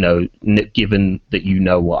 given that you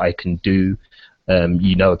know what I can do,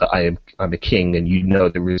 you know that I'm a king, and you know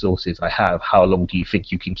the resources I have, how long do you think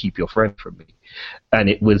you can keep your friend from me? And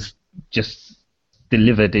it was just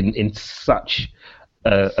delivered in such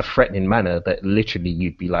a threatening manner that literally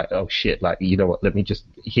you'd be like, oh shit, like, you know what, let me just,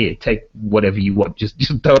 here, take whatever you want, just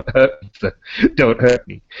don't hurt me, so don't hurt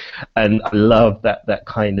me. And I love that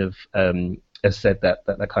kind of, as said, that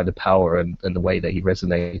kind of power and the way that he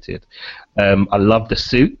resonated. I love the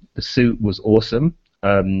suit was awesome.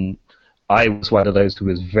 I was one of those who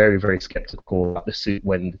was very, very skeptical about the suit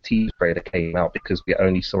when the teaser trailer came out, because we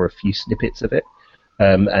only saw a few snippets of it.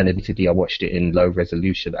 And admittedly, I watched it in low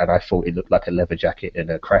resolution, and I thought it looked like a leather jacket and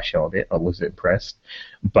a crash helmet. I was impressed.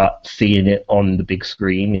 But seeing it on the big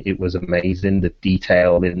screen, it was amazing. The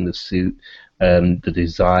detail in the suit, the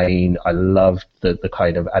design. I loved the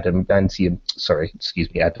kind of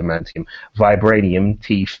vibranium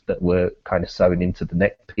teeth that were kind of sewn into the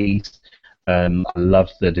neck piece. I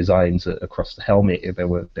loved the designs across the helmet. They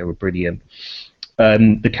were brilliant.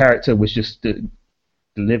 The character was just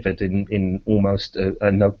delivered in almost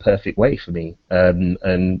a no perfect way for me,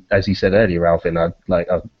 and as you said earlier, Alvin, I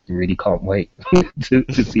really can't wait to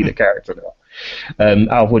see the character now.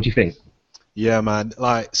 Alv, what do you think? Yeah, man,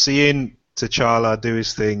 like seeing T'Challa do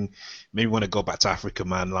his thing made me want to go back to Africa,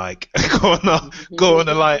 man. Like go on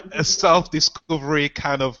a like a self-discovery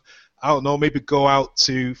kind of, I don't know, maybe go out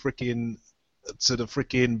to the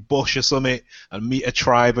freaking bush or something and meet a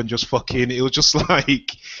tribe and just fucking, it was just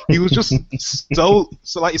like, he was just so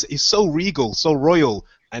like, he's so regal, so royal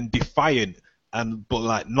and defiant, and but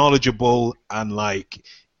like knowledgeable, and like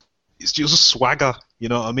it's just a swagger, you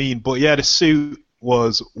know what I mean? But yeah, the suit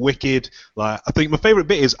was wicked. Like, I think my favorite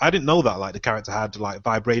bit is, I didn't know that like the character had like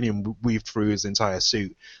vibranium weaved through his entire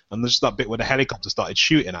suit, and there's just that bit where the helicopter started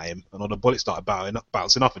shooting at him and all the bullets started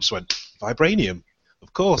bouncing off, and just went, vibranium.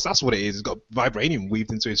 Of course, that's what it is. He's got vibranium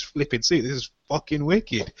weaved into his flipping suit. This is fucking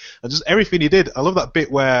wicked. And just everything he did. I love that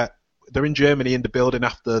bit where they're in Germany in the building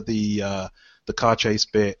after the car chase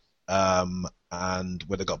bit, and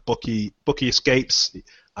where they got Bucky escapes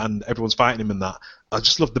and everyone's fighting him and that. I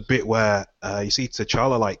just love the bit where you see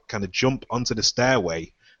T'Challa like kind of jump onto the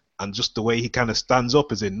stairway, and just the way he kind of stands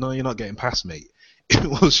up as in, no, you're not getting past me.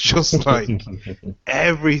 It was just like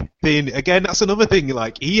everything. Again, that's another thing.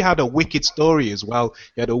 Like, he had a wicked story as well.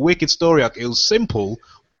 He had a wicked story. Like, it was simple,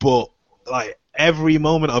 but like every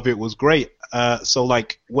moment of it was great. So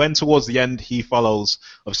like when towards the end he follows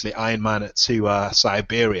obviously Iron Man to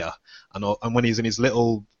Siberia, and when he's in his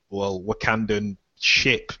little Wakandan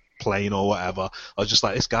ship plane or whatever, I was just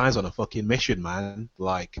like, this guy's on a fucking mission, man.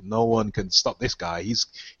 Like, no one can stop this guy. He's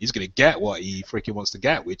gonna get what he freaking wants to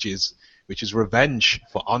get, which is revenge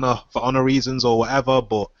for honor reasons or whatever.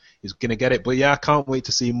 But he's gonna get it. But yeah, I can't wait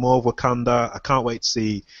to see more of Wakanda. I can't wait to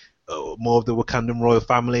see more of the Wakandan royal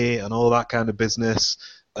family and all that kind of business.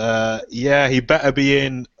 Yeah, he better be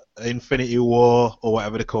in Infinity War or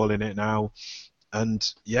whatever they're calling it now. And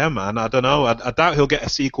yeah, man, I don't know. I doubt he'll get a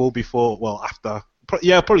sequel before. Well, after.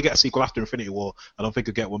 Yeah, I'll probably get a sequel after Infinity War. I don't think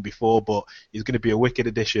he'll get one before, but he's going to be a wicked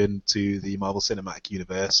addition to the Marvel Cinematic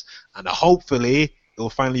Universe. And hopefully, it'll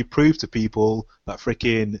finally prove to people that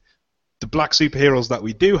freaking the black superheroes that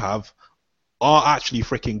we do have are actually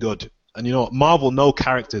freaking good. And you know what? Marvel know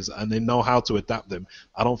characters and they know how to adapt them.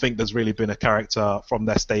 I don't think there's really been a character from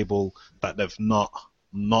their stable that they've not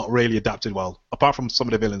really adapted well, apart from some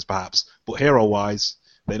of the villains perhaps. But hero-wise,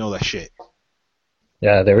 they know their shit.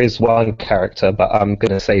 Yeah, there is one character, but I'm going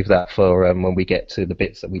to save that for when we get to the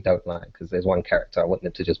bits that we don't like, because there's one character I want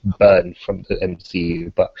them to just burn from the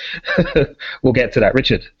MCU, but we'll get to that.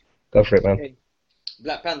 Richard, go for it, man. Okay.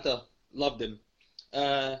 Black Panther, loved him.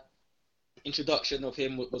 Introduction of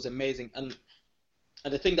him was amazing, and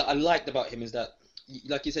the thing that I liked about him is that,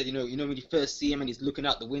 like you said, you know when you first see him and he's looking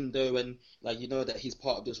out the window and like you know that he's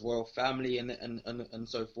part of this royal family and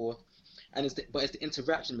so forth, and it's the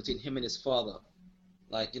interaction between him and his father.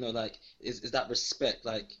 Like, you know, like, is that respect?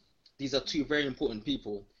 Like, these are two very important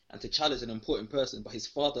people, and T'Challa is an important person, but his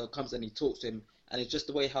father comes and he talks to him, and it's just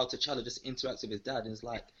the way how T'Challa just interacts with his dad, and it's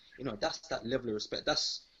like, you know, that's that level of respect.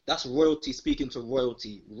 That's royalty speaking to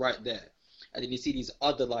royalty right there. And then you see these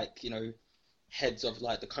other, like, you know, heads of,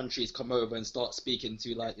 like, the countries come over and start speaking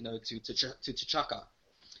to, like, you know, to T'Chaka,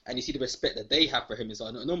 and you see the respect that they have for him. It's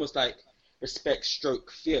like, and almost like respect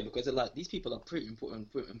stroke fear, because they're like, these people are pretty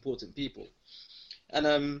important people. And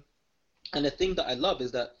the thing that I love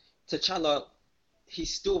is that T'Challa,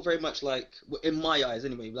 he's still very much like, in my eyes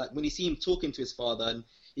anyway, like when you see him talking to his father, and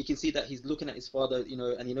you can see that he's looking at his father, you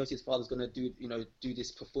know, and he knows his father's gonna do this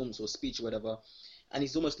performance or speech or whatever, and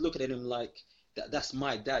he's almost looking at him like that's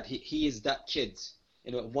my dad. He is that kid.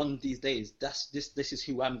 You know, one of these days, this is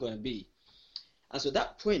who I'm gonna be. And so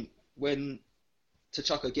that point when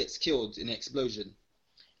T'Chaka gets killed in an explosion,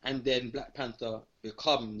 and then Black Panther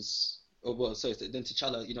becomes. Then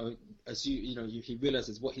T'Challa, you know, he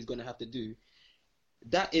realizes what he's going to have to do.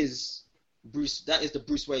 That is the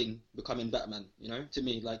Bruce Wayne becoming Batman. You know, to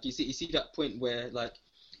me, like you see that point where like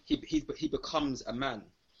he becomes a man,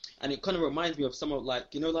 and it kind of reminds me of some of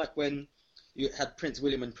like, you know, like when you had Prince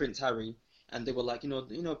William and Prince Harry, and they were like, you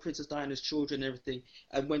know, Princess Diana's children and everything,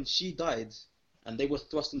 and when she died, and they were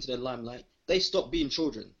thrust into the limelight, they stopped being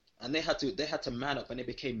children, and they had to man up, and they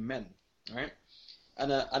became men, right?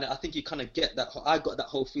 And I think you kind of get that. I got that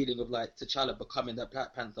whole feeling of like T'Challa becoming that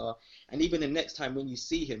Black Panther, and even the next time when you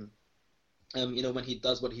see him, you know, when he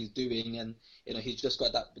does what he's doing, and you know he's just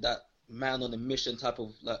got that man on a mission type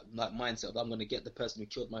of like mindset of I'm going to get the person who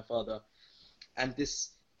killed my father, and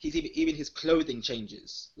he's even his clothing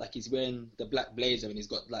changes. Like he's wearing the black blazer and he's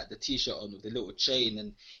got like the t-shirt on with the little chain,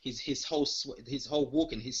 and his whole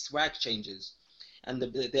walking, his swag changes, and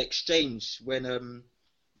the exchange when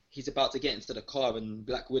he's about to get into the car and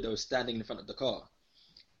Black Widow is standing in front of the car,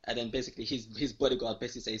 and then basically his bodyguard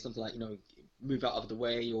basically says something like, you know, move out of the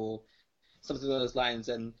way or something along those lines,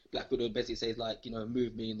 and Black Widow basically says like, you know,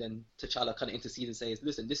 move me, and then T'Challa kind of intercedes and says,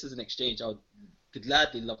 listen, this is an exchange I would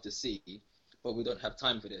gladly love to see, but we don't have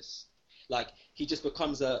time for this. Like he just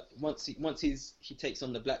becomes once he takes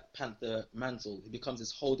on the Black Panther mantle, he becomes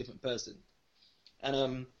this whole different person,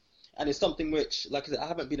 and it's something which, like I said, I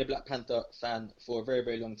haven't been a Black Panther fan for a very,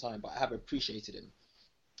 very long time, but I have appreciated him.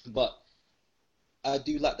 But I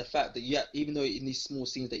do like the fact that even though in these small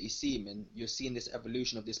scenes that you see him in, you're seeing this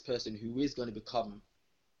evolution of this person who is going to become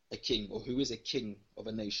a king, or who is a king of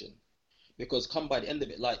a nation. Because come by the end of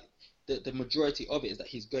it, like the majority of it is that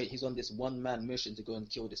he's on this one-man mission to go and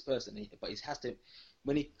kill this person. But he has to,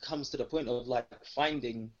 when he comes to the point of like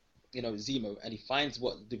finding, you know, Zemo, and he finds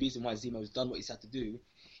the reason why Zemo has done what he's had to do,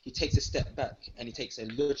 he takes a step back and he takes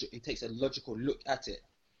a logical look at it,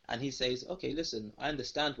 and he says, okay, listen, I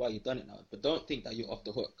understand why you've done it now, but don't think that you're off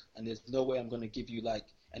the hook, and there's no way I'm going to give you like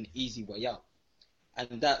an easy way out.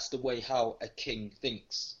 And that's the way how a king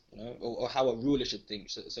thinks. or how a ruler should think,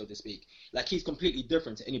 so to speak. Like he's completely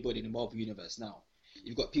different to anybody in the Marvel universe now.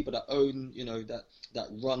 You've got people that own, that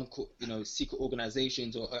run, secret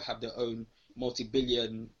organizations or have their own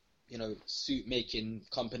multi-billion, suit-making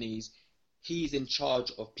companies. He's in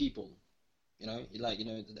charge of people, and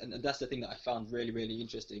that's the thing that I found really, really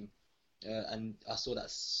interesting. And I saw that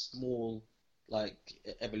small, like,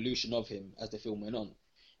 evolution of him as the film went on,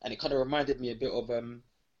 and it kind of reminded me a bit of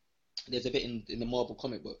there's a bit in the Marvel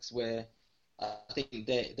comic books where I think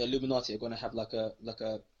the Illuminati are going to have like a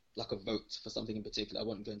vote for something in particular. I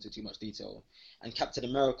won't go into too much detail. And Captain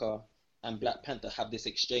America and Black Panther have this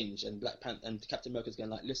exchange, and Captain America's going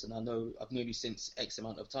like, listen, I've known you since X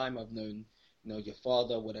amount of time. I've known your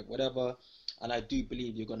father, whatever, and I do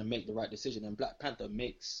believe you're going to make the right decision. And Black Panther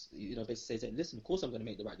makes, basically says, listen, of course I'm going to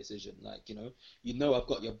make the right decision. Like, I've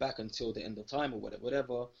got your back until the end of time or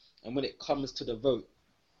whatever. And when it comes to the vote,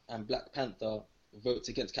 and Black Panther votes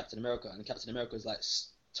against Captain America, and Captain America is like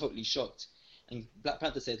totally shocked. And Black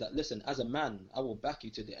Panther says that, listen, as a man, I will back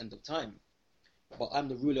you to the end of time, but I'm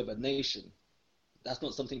the ruler of a nation. That's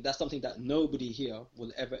something that nobody here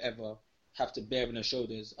will ever have to bear on their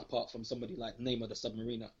shoulders, apart from somebody like Namor the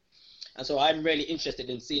Submariner. And so I'm really interested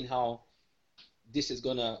in seeing how this is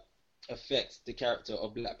gonna affect the character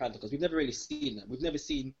of Black Panther, because we've never really seen that. We've never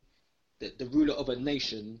seen the ruler of a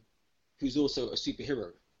nation who's also a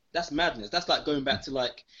superhero. That's madness. That's like going back to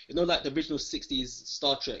like the original 60s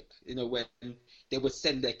Star Trek, when they would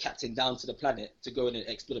send their captain down to the planet to go in and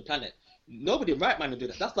explore the planet. Nobody in right mind would do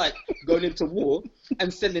that. That's like going into war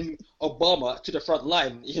and sending Obama to the front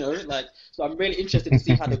line, so I'm really interested to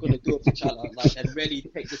see how they're going to do it to T'Challa, and really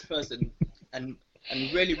take this person and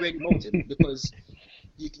really, really mold him, because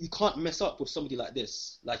you can't mess up with somebody like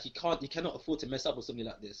this. Like you cannot afford to mess up with somebody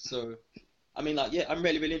like this. So, I mean, I'm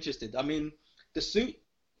really, really interested. I mean, the suit,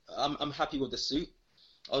 I'm happy with the suit.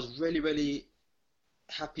 I was really, really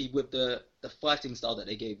happy with the fighting style that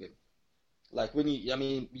they gave him. Like when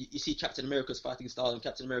you see Captain America's fighting style, and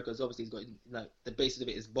Captain America's obviously he's got the basis of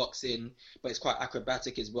it is boxing, but it's quite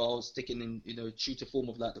acrobatic as well, sticking in true to form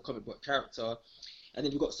of like the comic book character. And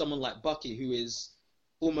then you've got someone like Bucky, who is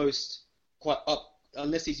almost quite up,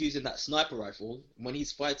 unless he's using that sniper rifle. When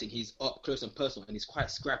he's fighting, he's up close and personal, and he's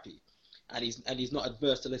quite scrappy, and he's not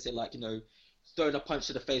adverse to, let's say, like throwing a punch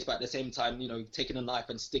to the face, but at the same time, taking a knife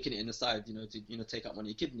and sticking it in the side, to take out one of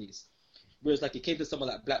your kidneys. Whereas like it came to someone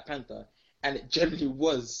like Black Panther, and it generally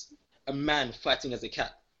was a man fighting as a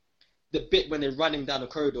cat. The bit when they're running down a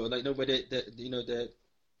corridor, like where the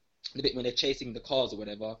bit when they're chasing the cars or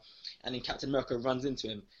whatever, and then Captain America runs into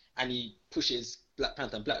him and he pushes Black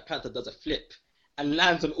Panther, and Black Panther does a flip and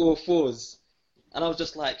lands on all fours. And I was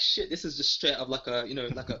just like, shit, this is just straight up like a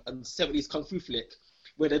 70s kung fu flick,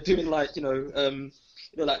 where they're doing like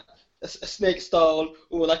like a snake style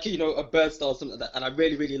or like a bird style, something like that. And I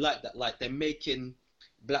really, really like that. Like they're making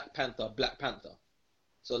Black Panther.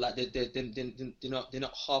 So like they're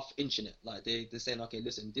not half inching it. Like they're saying, okay,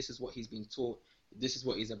 listen, this is what he's been taught. This is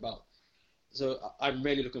what he's about. So I'm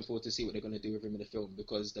really looking forward to see what they're going to do with him in the film,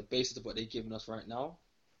 because the basis of what they've given us right now,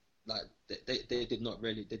 like they did not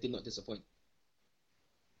disappoint.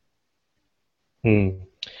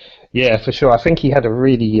 Yeah, for sure. I think he had a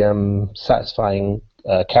really satisfying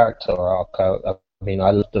character arc. I mean,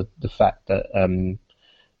 I love the fact that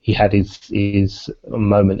he had his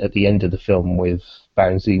moment at the end of the film with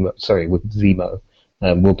with Zemo.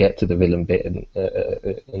 We'll get to the villain bit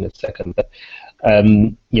in a second, but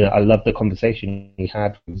I love the conversation he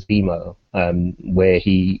had with Zemo, where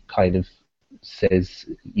he kind of says,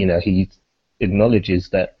 he acknowledges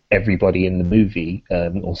that everybody in the movie,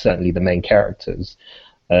 or certainly the main characters,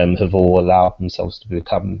 have all allowed themselves to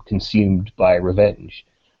become consumed by revenge.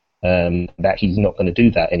 That he's not going to do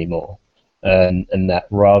that anymore, and that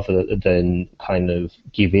rather than kind of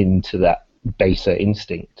give in to that baser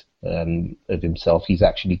instinct of himself, he's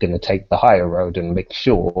actually going to take the higher road and make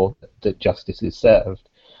sure that justice is served,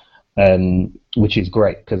 which is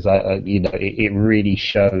great, because it really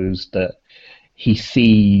shows that he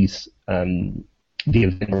sees the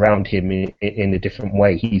event around him in a different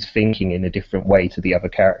way. He's thinking in a different way to the other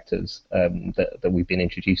characters that we've been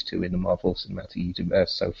introduced to in the Marvel Cinematic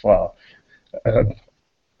Universe so far.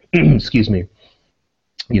 Excuse me.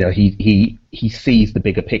 He sees the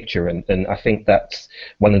bigger picture, and I think that's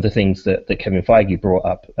one of the things that Kevin Feige brought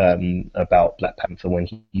up about Black Panther when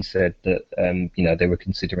he said that they were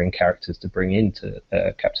considering characters to bring into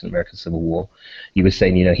Captain America: Civil War. He was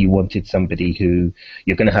saying he wanted somebody who,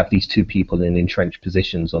 you're going to have these two people in entrenched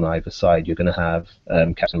positions on either side. You're going to have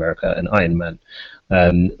Captain America and Iron Man,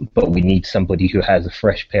 but we need somebody who has a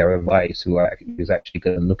fresh pair of eyes, who is actually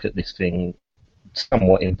going to look at this thing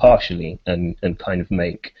somewhat impartially and kind of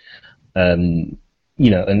make and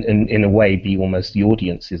in a way be almost the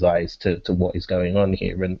audience's eyes to what is going on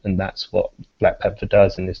here, and that's what Black Panther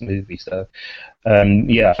does in this movie. So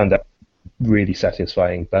I found that really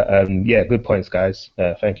satisfying. But good points, guys.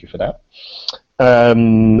 Thank you for that.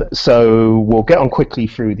 So we'll get on quickly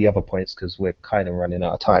through the other points because we're kind of running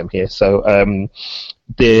out of time here. So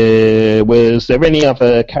was there any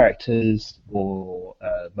other characters or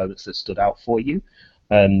moments that stood out for you?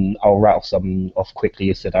 I'll rattle some off quickly.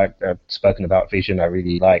 I said I've spoken about Vision. I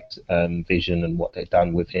really liked Vision and what they've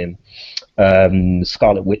done with him.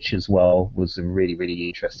 Scarlet Witch as well was a really, really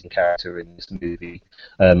interesting character in this movie.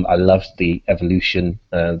 I loved the evolution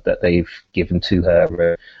that they've given to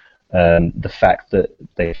her. The fact that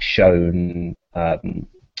they've shown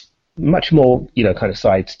much more, kind of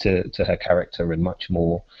sides to her character and much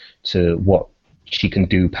more to what she can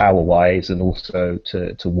do power-wise, and also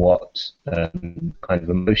to what kind of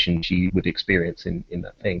emotion she would experience in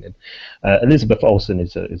that thing. And Elizabeth Olsen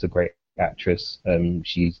is a great actress.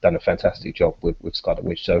 She's done a fantastic job with Scarlet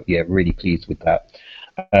Witch. So yeah, really pleased with that.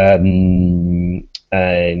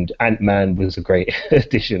 And Ant-Man was a great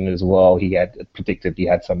addition as well. He had predictably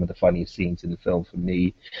had some of the funniest scenes in the film for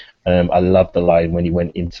me. I loved the line when he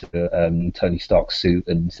went into Tony Stark's suit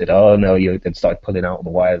and said, "Oh no," then started pulling out the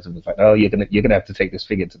wires and was like, "Oh, you're gonna have to take this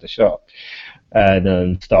figure to the shop."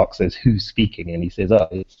 And Stark says, "Who's speaking?" And he says, "Oh,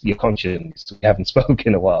 it's your conscience. We haven't spoken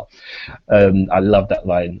in a while." I love that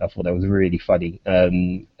line. I thought that was really funny.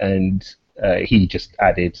 He just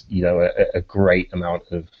added, a great amount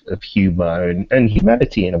of humor and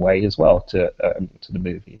humanity in a way as well to the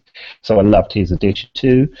movie. So I loved his addition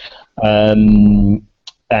too.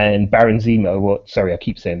 And Baron Zemo, I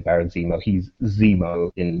keep saying Baron Zemo. He's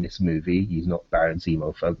Zemo in this movie. He's not Baron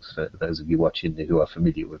Zemo, folks, for those of you watching who are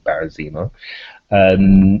familiar with Baron Zemo.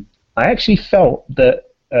 I actually felt that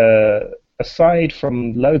aside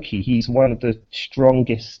from Loki, he's one of the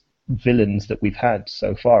strongest villains that we've had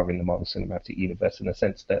so far in the Marvel Cinematic Universe, in the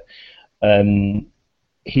sense that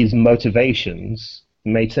his motivations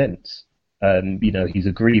made sense. He's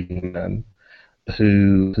a grieving man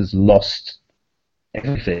who has lost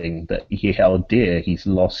everything that he held dear. He's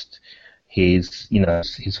lost his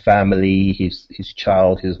family, his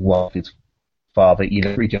child, his wife, his father.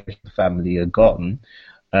 Three generations of the family are gone.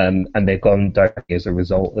 And they've gone directly as a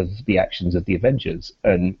result of the actions of the Avengers.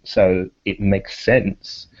 And so it makes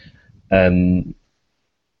sense in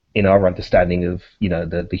our understanding of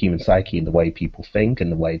the human psyche and the way people think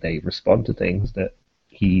and the way they respond to things, that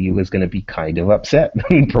he was going to be kind of upset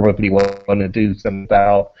and probably want to do something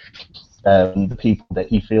about the people that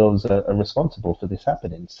he feels are responsible for this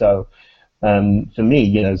happening. So for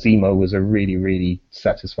me, Zemo was a really, really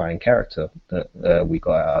satisfying character that we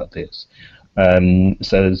got out of this.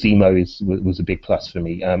 So Zemo was a big plus for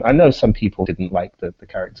me. I know some people didn't like the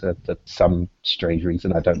character for some strange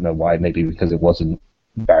reason. I don't know why. Maybe because it wasn't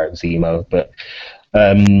Baron Zemo. But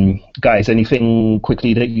guys, anything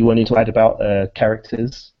quickly that you wanted to add about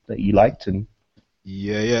characters that you liked? And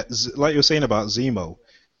yeah. Like you were saying about Zemo,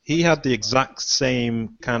 he had the exact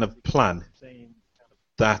same kind of plan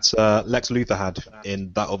that Lex Luthor had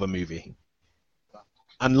in that other movie.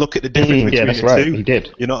 And look at the difference between the two. He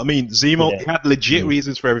did. You know what I mean? Zemo had legit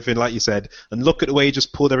reasons for everything, like you said. And look at the way he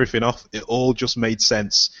just pulled everything off. It all just made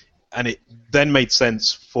sense. And it then made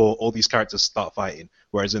sense for all these characters to start fighting.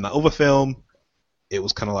 Whereas in that other film, it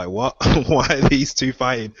was kind of like, what? Why are these two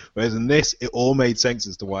fighting? Whereas in this, it all made sense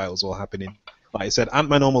as to why it was all happening. Like I said,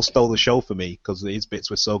 Ant-Man almost stole the show for me because his bits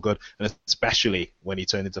were so good, and especially when he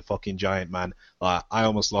turned into fucking Giant Man. Like, I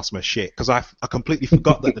almost lost my shit because I completely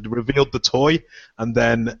forgot that they revealed the toy, and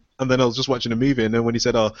then I was just watching a movie, and then when he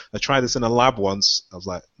said, "Oh, I tried this in a lab once," I was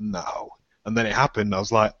like, "No," and then it happened. And I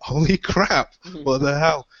was like, "Holy crap! What the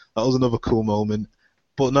hell?" That was another cool moment.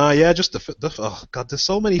 But no, yeah, just oh god, there's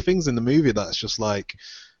so many things in the movie that's just like,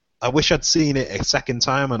 I wish I'd seen it a second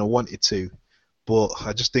time, and I wanted to. But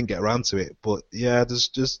I just didn't get around to it. But yeah,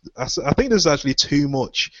 I think there's actually too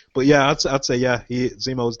much. But yeah, I'd say yeah,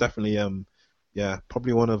 Zemo is definitely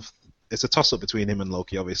probably one of. It's a toss up between him and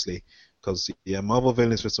Loki, obviously, because Marvel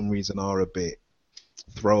villains for some reason are a bit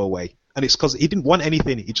throwaway, and it's because he didn't want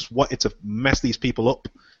anything. He just wanted to mess these people up.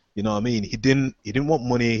 You know what I mean? He didn't want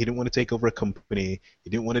money. He didn't want to take over a company. He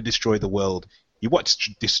didn't want to destroy the world. He wanted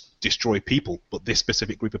to destroy people, but this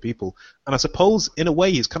specific group of people. And I suppose, in a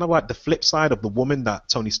way, he's kind of like the flip side of the woman that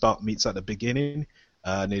Tony Stark meets at the beginning,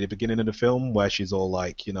 near the beginning of the film, where she's all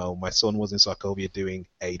like, my son was in Sokovia doing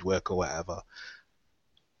aid work or whatever.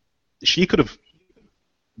 She could have,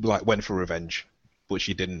 went for revenge, but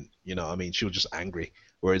she didn't. You know what I mean? She was just angry.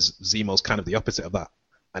 Whereas Zemo's kind of the opposite of that.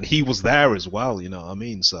 and he was there as well. You know what I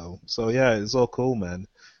mean? So yeah, it's all cool, man.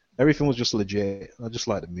 Everything was just legit. I just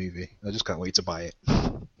like the movie. I just can't wait to buy it.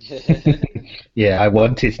 Yeah, I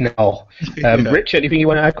want it now. Yeah. Rich, anything you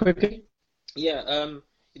want to add quickly? Yeah,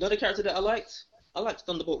 you know the character that I liked? I liked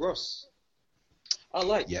Thunderbolt Ross. I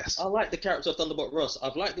like the character of Thunderbolt Ross.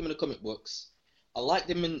 I've liked him in the comic books. I liked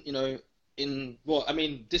him well, I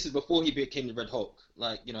mean, this is before he became the Red Hulk.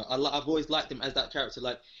 Like, you know, I've always liked him as that character.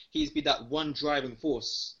 Like, he's been that one driving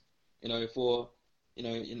force, you know, for, you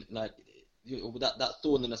know, in like that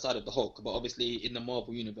thorn in the side of the Hulk. But obviously, in the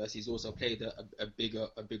Marvel universe, he's also played a bigger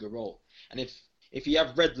role. And if you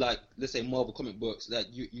have read, like, let's say Marvel comic books,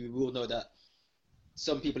 that you will know that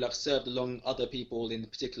some people have served along other people in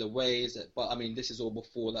particular ways, but I mean, this is all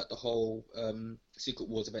before like the whole Secret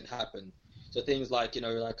Wars event happened. So things like, you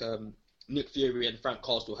know, like Nick Fury and Frank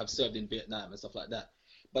Castle have served in Vietnam and stuff like that.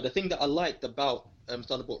 But the thing that I liked about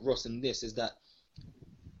Thunderbolt Ross in this is that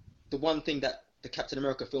the one thing that the Captain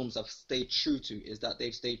America films have stayed true to is that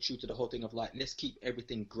they've stayed true to the whole thing of like, let's keep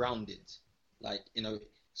everything grounded. Like, you know,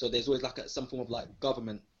 so there's always like some form of like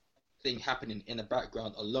government thing happening in the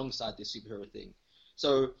background alongside this superhero thing.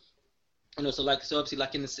 So, you know, so obviously,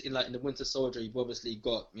 like in the Winter Soldier, you've obviously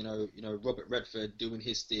got you know Robert Redford doing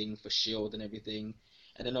his thing for Shield and everything,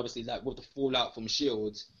 and then obviously like with the fallout from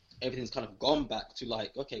Shield, everything's kind of gone back to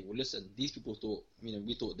like, okay, well listen, these people thought, you know,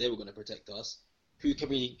 we thought they were going to protect us. Who can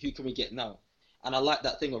we get now? And I like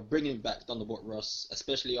that thing of bringing back Thunderbolt Ross,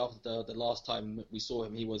 especially after the last time we saw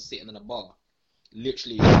him, he was sitting in a bar,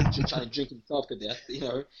 literally just trying to drink himself to death, you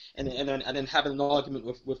know, and then having an argument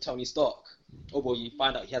with Tony Stark. Or well, you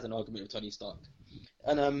find out he has an argument with Tony Stark,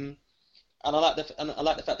 and I like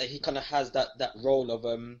the fact that he kind of has that role of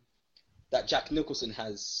that Jack Nicholson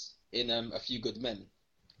has in A Few Good Men,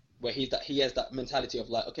 where he has that mentality of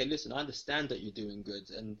like, okay, listen, I understand that you're doing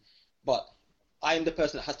good, but I am the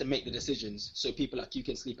person that has to make the decisions, so people like you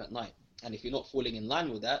can sleep at night. And if you're not falling in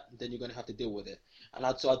line with that, then you're going to have to deal with it. And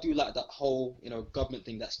so I do like that whole, you know, government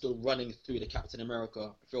thing that's still running through the Captain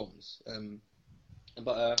America films.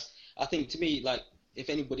 But I think to me, like, if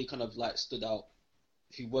anybody kind of like stood out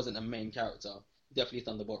who wasn't a main character, definitely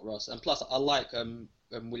Thunderbolt Ross. And plus, I like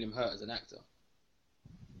William Hurt as an actor.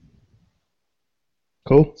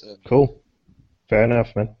 Cool. So, Cool. Fair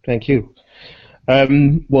enough, man. Thank you.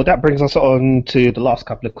 Well, that brings us on to the last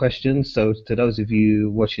couple of questions. So, to those of you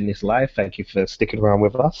watching this live, thank you for sticking around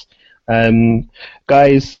with us.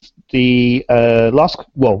 Guys,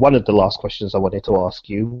 one of the last questions I wanted to ask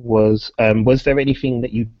you was there anything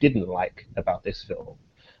that you didn't like about this film?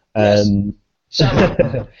 yes.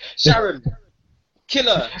 Sharon,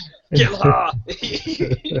 kill her.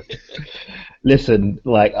 Listen,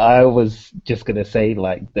 like I was just gonna say,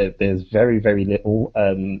 like there's very, very little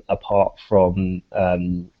apart from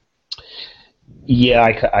I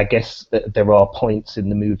guess that there are points in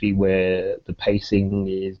the movie where the pacing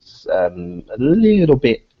is a little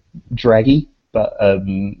bit draggy, but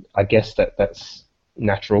I guess that's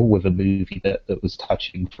natural with a movie that was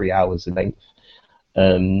touching 3 hours in length.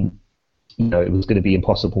 You know, it was going to be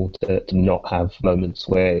impossible to not have moments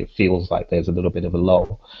where it feels like there's a little bit of a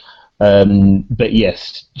lull. But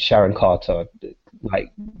yes, Sharon Carter,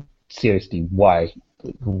 like seriously, why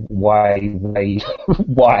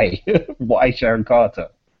Sharon Carter?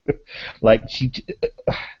 Like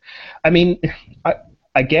I mean,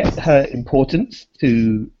 I get her importance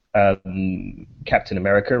to Captain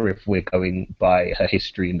America if we're going by her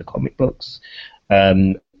history in the comic books,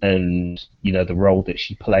 and you know the role that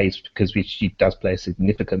she plays, because she does play a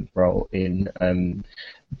significant role in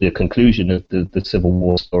the conclusion of the Civil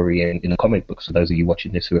War story in the comic books. For those of you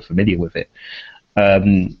watching this who are familiar with it.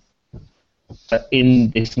 In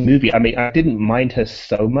this movie, I mean, I didn't mind her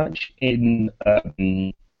so much in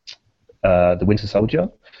The Winter Soldier,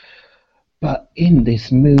 but in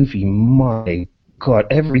this movie, my God,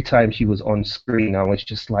 every time she was on screen, I was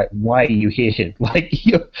just like, why are you here? Like,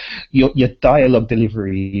 your dialogue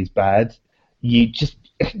delivery is bad. Your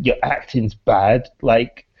acting's bad.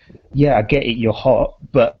 Like, yeah, I get it, you're hot,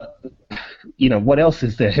 but you know, what else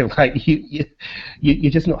is there? Like,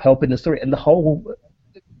 you're just not helping the story. And the whole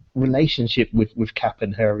relationship with Cap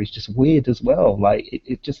and her is just weird as well. Like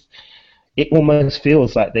it almost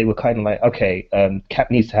feels like they were kind of like, okay,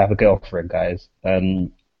 Cap needs to have a girlfriend, guys.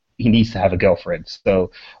 He needs to have a girlfriend.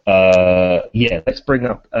 So let's bring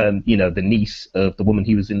up you know, the niece of the woman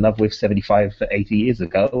he was in love with 75 to 80 years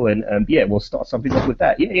ago, and we'll start something off with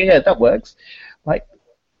that. Yeah, that works. Like,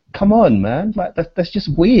 come on, man. Like that's just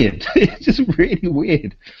weird. It's just really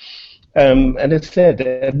weird. And as I said,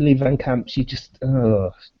 Emily Van Camp, she just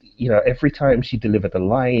you know, every time she delivered a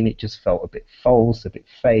line, it just felt a bit false, a bit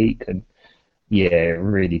fake, and yeah, it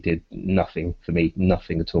really did nothing for me,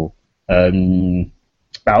 nothing at all.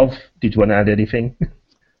 Alf, did you want to add anything?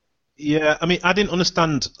 Yeah, I mean, I didn't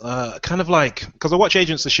understand, kind of like, because I watch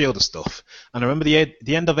Agents of Shield and stuff, and I remember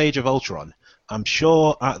the end of Age of Ultron. I'm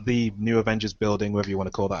sure at the new Avengers building, whether you want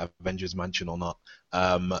to call that Avengers Mansion or not,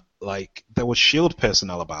 like there was Shield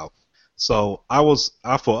personnel about. So I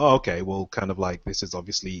thought, oh, okay, well, kind of like this is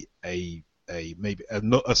obviously maybe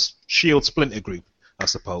a Shield splinter group, I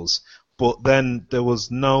suppose. But then there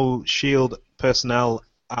was no Shield personnel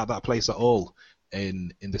at that place at all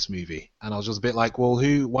in this movie, and I was just a bit like, well,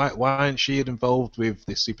 why aren't Shield involved with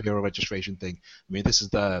this superhero registration thing? I mean, this is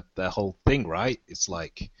their whole thing, right? It's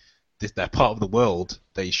like they're part of the world.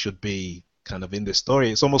 They should be kind of in this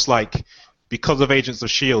story. It's almost like because of Agents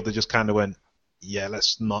of Shield, they just kind of went, yeah,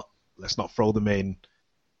 let's not throw them in.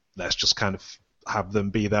 Let's just kind of have them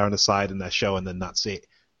be there on the side in their show, and then that's it.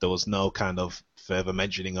 There was no kind of further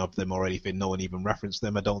mentioning of them or anything. No one even referenced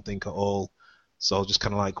them, I don't think, at all. So just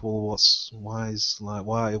kind of like, well, why does,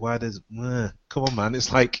 come on, man.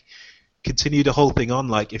 It's like, continue the whole thing on.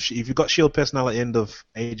 Like, if you've got Shield personnel at the end of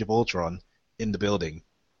Age of Ultron in the building,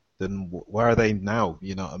 then where are they now?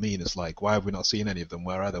 You know what I mean? It's like, why have we not seen any of them?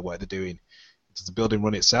 Where are they? What are they doing? Does the building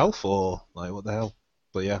run itself, or like, what the hell?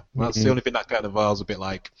 But yeah, that's the only thing that kind of I was a bit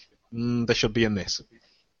like, they should be in this.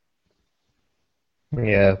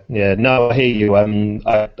 Yeah, no, I hear you.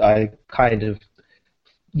 I kind of,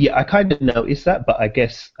 yeah, I kind of noticed that, but I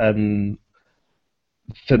guess for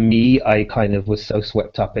me, I kind of was so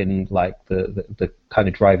swept up in like the kind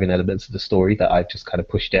of driving elements of the story that I just kind of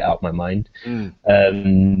pushed it out my mind.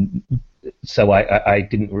 So I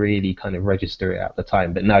didn't really kind of register it at the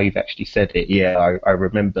time, but now you've actually said it, yeah, I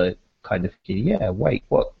remember kind of, yeah, wait,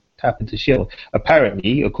 what happened to Shield?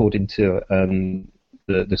 Apparently, according to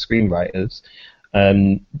the screenwriters,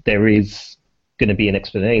 there is going to be an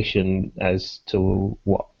explanation as to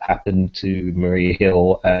what happened to Maria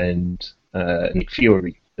Hill and Nick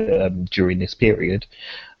Fury during this period.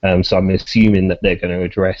 So I'm assuming that they're going to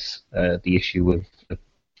address the issue of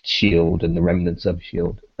Shield and the remnants of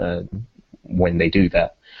Shield when they do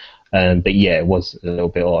that. But yeah, it was a little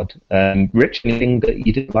bit odd. Rich, anything that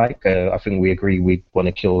you didn't like? I think we agree we want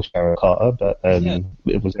to kill Sharon Carter, but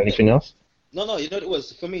was there anything else? No, you know what it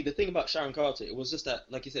was? For me, the thing about Sharon Carter, it was just that,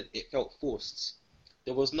 like you said, it felt forced.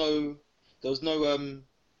 There was no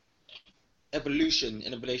evolution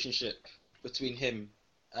in a relationship between him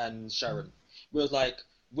and Sharon. Whereas, like,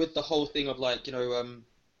 with the whole thing of, like, you know,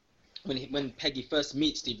 when Peggy first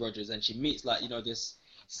meets Steve Rogers and she meets, like, you know, this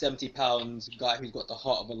 70-pound guy who's got the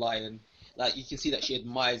heart of a lion, like, you can see that she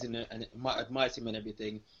admires him and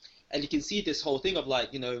everything. And you can see this whole thing of,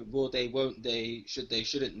 like, you know, will they, won't they, should they,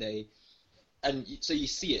 shouldn't they? And so you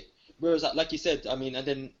see it. Whereas, like you said, I mean, and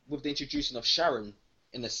then with the introduction of Sharon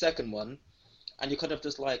in the second one, and you're kind of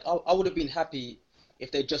just like, I would have been happy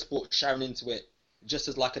if they just brought Sharon into it just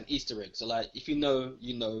as like an Easter egg. So, like, if you know,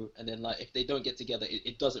 you know, and then, like, if they don't get together,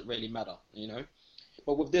 it doesn't really matter, you know?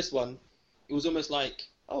 But with this one, it was almost like,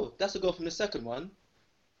 oh, that's the girl from the second one.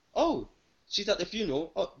 Oh, she's at the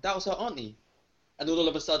funeral. Oh, that was her auntie. And then all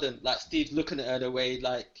of a sudden, like, Steve's looking at her the way,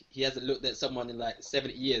 like, he hasn't looked at someone in, like,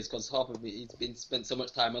 70 years because half of it, he's been spent so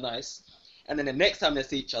much time on ice. And then the next time they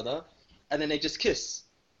see each other, and then they just kiss.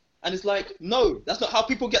 And it's like, no, that's not how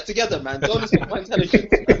people get together, man. Don't insult my intelligence.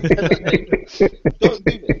 Don't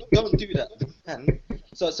do that, man.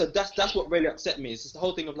 So that's what really upset me. It's just the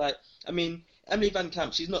whole thing of, like, I mean, Emily Van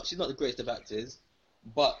Camp, she's not the greatest of actors,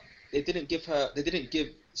 but they didn't give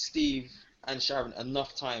Steve and Sharon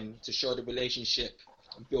enough time to show the relationship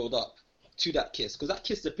build up to that kiss, because that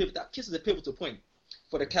kiss is a pivotal point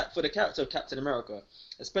for the character of Captain America,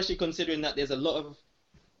 especially considering that there's a lot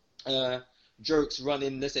of jokes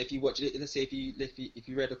running. Let's say if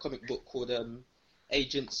you read a comic book called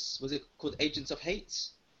Agents of Hate,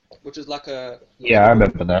 which was like a I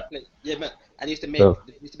remember that. Yeah, man. And he used to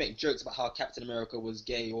make jokes about how Captain America was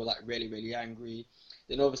gay or like really really angry.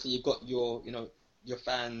 Then obviously you've got your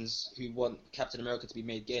fans who want Captain America to be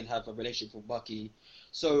made gay and have a relationship with Bucky.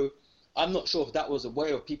 So I'm not sure if that was a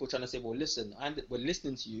way of people trying to say, well, listen, we're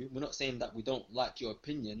listening to you. We're not saying that we don't like your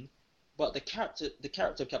opinion, but the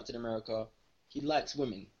character of Captain America, he likes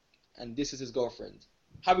women, and this is his girlfriend.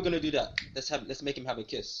 How are we going to do that? Let's make him have a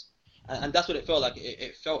kiss. And that's what it felt like.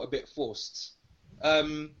 It felt a bit forced.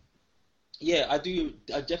 Yeah, I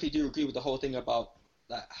definitely do agree with the whole thing about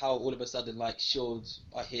like how all of a sudden like Shield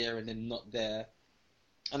are here and then not there.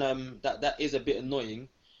 And that is a bit annoying,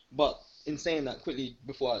 but in saying that quickly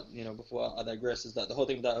before I digress, is that the whole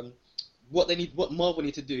thing that what Marvel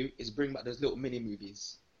need to do is bring back those little mini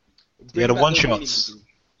movies. The one shots.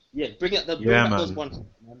 Yeah, bring out those one shots.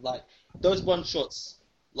 Like those one shots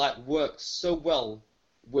like worked so well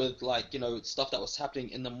with like stuff that was happening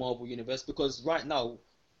in the Marvel universe, because right now,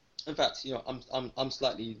 in fact, I'm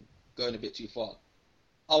slightly going a bit too far.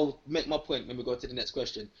 I'll make my point when we go to the next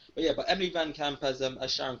question. But yeah, but Emily Van Camp as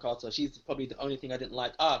Sharon Carter, she's probably the only thing I didn't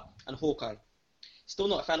like. And Hawkeye. Still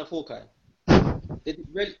not a fan of Hawkeye. They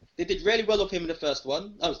did really well with him in the first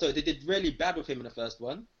one. Oh, sorry, they did really bad with him in the first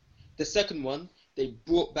one. The second one, they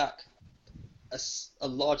brought back a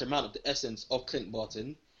large amount of the essence of Clint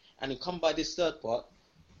Barton, and then come by this third part,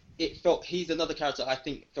 it felt he's another character I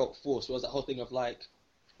think felt forced. Was that whole thing of like,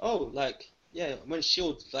 oh, like yeah, when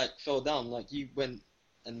Shield like fell down, like you went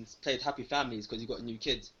and played Happy Families because you got a new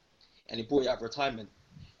kid, and he brought you out of retirement.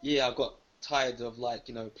 Yeah, I got tired of like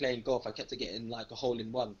playing golf. I kept getting like a hole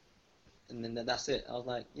in one, and then that's it. I was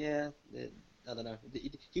like, yeah, I don't know.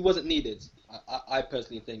 He wasn't needed. I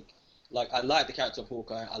personally think. Like, I like the character of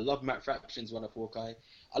Hawkeye. I love Matt Fraction's run of Hawkeye.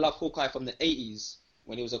 I love Hawkeye from the 80s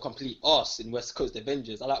when he was a complete arse in West Coast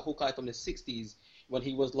Avengers. I like Hawkeye from the 60s when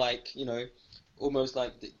he was like, almost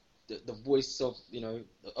like the voice of,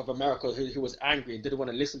 of America who was angry and didn't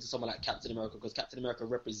want to listen to someone like Captain America because Captain America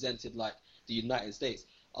represented like the United States.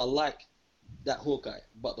 I like that Hawkeye,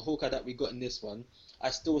 but the Hawkeye that we got in this one, I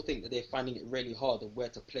still think that they're finding it really hard of where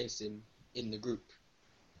to place him in the group.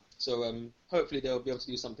 So hopefully they'll be able to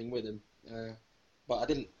do something with him. But I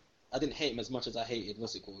didn't hate him as much as I hated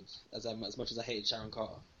as much as I hated Sharon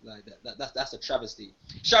Carter. Like that's a travesty.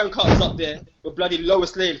 Sharon Carter's up there with bloody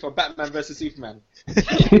Lois Lane for Batman vs Superman.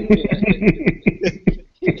 You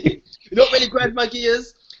know what really grinds my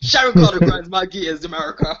gears? Sharon Carter grinds my gears,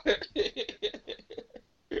 America.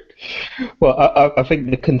 Well, I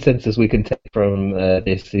think the consensus we can take from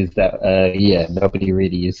this is that, nobody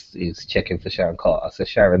really is checking for Sharon Carter. So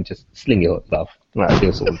Sharon, just sling your love. That'll do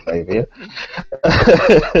us all a favour,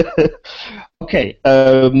 yeah? Okay,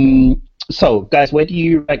 so guys, where do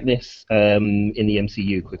you rank this in the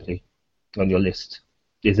MCU quickly on your list?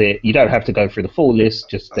 Is it, you don't have to go through the full list,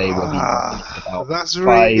 just say about that's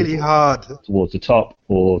really hard. Towards the top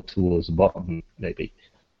or towards the bottom, maybe.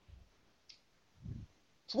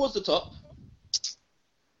 Towards the top.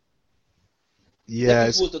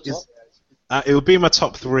 Yeah, towards the top. It would be my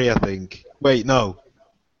top 3, I think. Wait, no.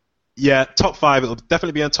 Yeah, top 5. It'll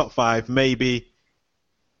definitely be on top 5. Maybe,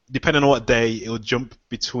 depending on what day, it'll jump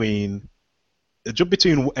between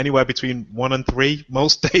anywhere between 1 and 3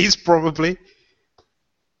 most days, probably.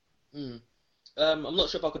 I'm not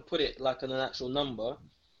sure if I could put it like on an actual number,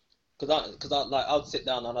 because I'd sit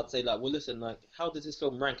down and I'd say like, well, listen, like, how does this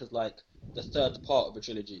film rank as like the third part of a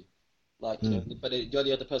trilogy? Like, but the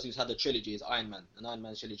only other person who's had the trilogy is Iron Man, and Iron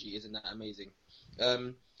Man's trilogy isn't that amazing.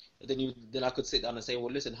 Then I could sit down and say,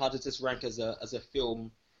 well, listen, how does this rank as a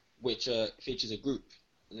film which features a group?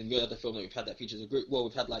 And then the other film that we've had that features a group, well,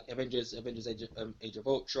 we've had like Avengers Age of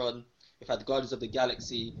Ultron, we've had Guardians of the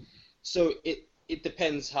Galaxy. So it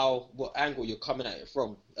depends what angle you're coming at it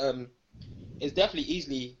from. It's definitely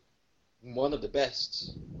easily one of the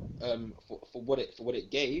best for what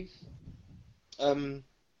it gave.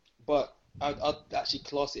 But I'd actually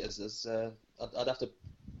class it as I'd have to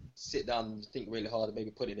sit down and think really hard and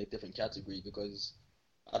maybe put it in a different category, because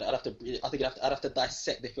I'd have to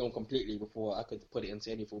dissect the film completely before I could put it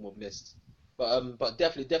into any form of list. But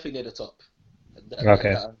definitely near the top.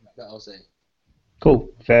 Okay. That I'll say. Cool,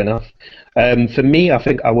 fair enough. For me, I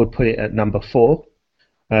think I would put it at number 4.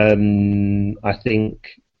 I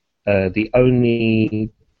think the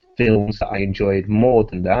only films that I enjoyed more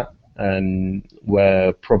than that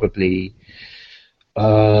were probably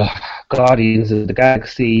Guardians of the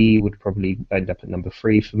Galaxy would probably end up at number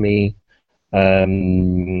 3 for me.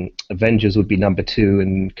 Avengers would be number 2,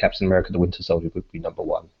 and Captain America: The Winter Soldier would be number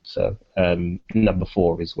 1. So number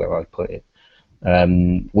 4 is where I put it,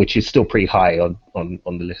 which is still pretty high on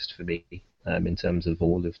the list for me in terms of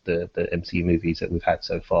all of the MCU movies that we've had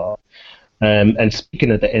so far. And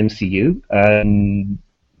speaking of the MCU,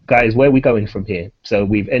 guys, where are we going from here? So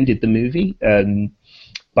we've ended the movie.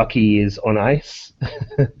 Bucky is on ice.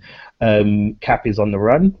 Cap is on the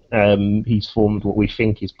run. He's formed what we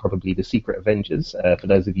think is probably the Secret Avengers. For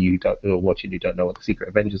those of you who are watching who don't know what the Secret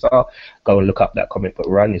Avengers are, go and look up that comic book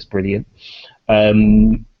run. It's brilliant.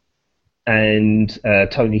 And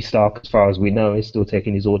Tony Stark, as far as we know, is still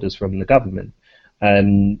taking his orders from the government.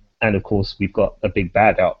 And of course, we've got a big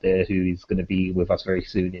bad out there who is going to be with us very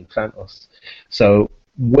soon in Thanos. So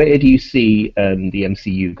where do you see the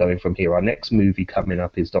MCU going from here? Our next movie coming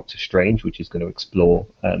up is Doctor Strange, which is going to explore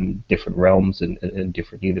different realms and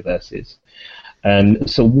different universes.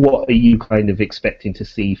 So what are you kind of expecting to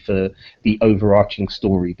see for the overarching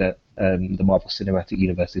story that the Marvel Cinematic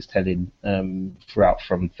Universe is telling throughout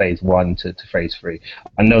from Phase 1 to Phase 3?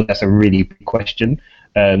 I know that's a really big question.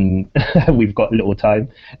 We've got little time,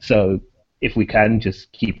 so if we can,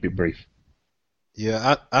 just keep it brief.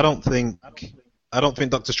 Yeah, I don't think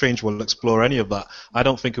Doctor Strange will explore any of that. I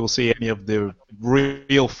don't think we'll see any of the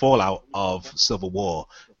real fallout of Civil War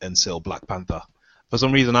until Black Panther. For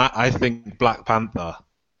some reason, I think Black Panther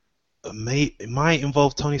it might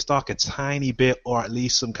involve Tony Stark a tiny bit, or at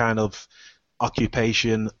least some kind of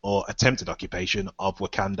occupation or attempted occupation of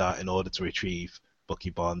Wakanda in order to retrieve Bucky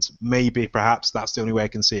Barnes. Maybe, perhaps, that's the only way I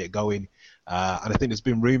can see it going. And I think there's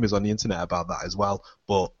been rumors on the internet about that as well.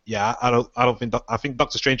 But yeah, I think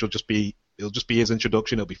Doctor Strange it'll just be his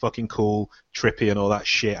introduction. It'll be fucking cool, trippy, and all that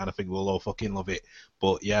shit, and I think we'll all fucking love it.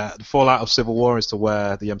 But yeah, the fallout of Civil War as to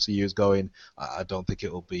where the MCU is going, I don't think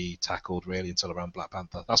it will be tackled really until around Black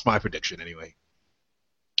Panther. That's my prediction anyway.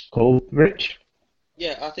 Cool. Rich?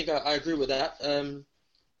 Yeah, I think I agree with that.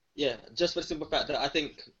 Yeah, just for the simple fact that I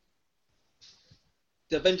think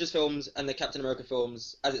the Avengers films and the Captain America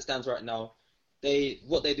films, as it stands right now, they're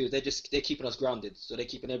keeping us grounded. So they're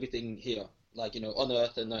keeping everything here, like, on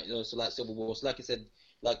Earth, and so like Civil War. So like I said,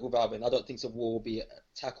 like with Alvin, I don't think Civil War will be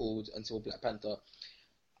tackled until Black Panther.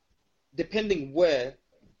 Depending where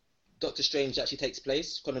Doctor Strange actually takes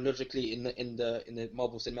place chronologically in the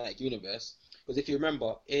Marvel Cinematic Universe, because if you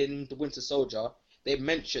remember in the Winter Soldier, they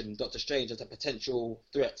mentioned Doctor Strange as a potential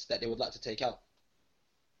threat that they would like to take out.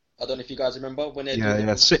 I don't know if you guys remember when they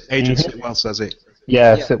Agent Sitwell says it.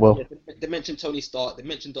 Yeah, Sitwell. Yeah, they mentioned Tony Stark. They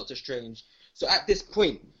mentioned Doctor Strange. So at this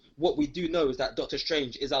point, what we do know is that Doctor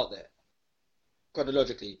Strange is out there.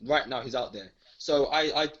 Chronologically, right now he's out there. So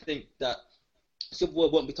I think that Civil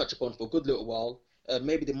War won't be touched upon for a good little while.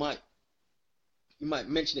 Maybe you might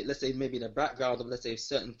mention it. Let's say maybe in the background of, let's say,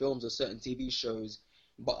 certain films or certain TV shows.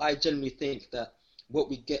 But I generally think that what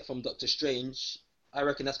we get from Doctor Strange, I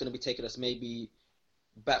reckon that's going to be taking us maybe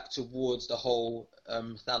back towards the whole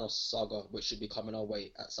Thanos saga, which should be coming our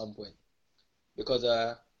way at some point. Because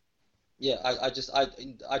I just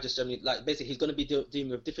generally, like, basically he's going to be dealing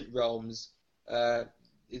with different realms,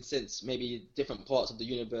 in sense maybe different parts of the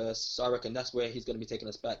universe. So I reckon that's where he's going to be taking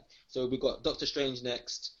us back. So we've got Doctor Strange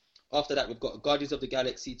next. After that, we've got Guardians of the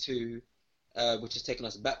Galaxy 2, which is taking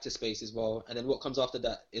us back to space as well. And then what comes after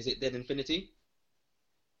that? Is it then Infinity?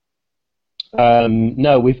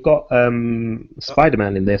 No, we've got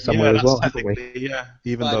Spider-Man in there somewhere as well, haven't we? Yeah,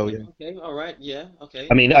 even though. Yeah. Okay, all right, yeah, okay.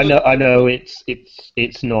 I mean, I know, it's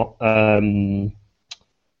not. I mean,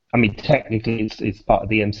 technically, it's part of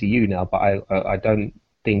the MCU now, but I don't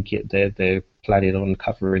think they're planning on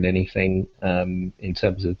covering anything in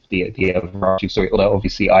terms of the overarching story. Although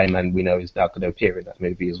obviously Iron Man, we know, is now going to appear in that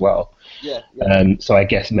movie as well. Yeah. So I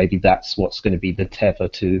guess maybe that's what's going to be the tether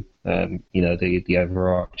to the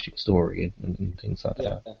overarching story and things like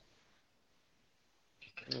that. Okay.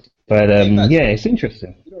 But it's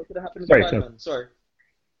interesting. You know what's going to happen in Sorry, Spider-Man? Sorry.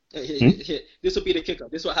 Here, this will be the kicker.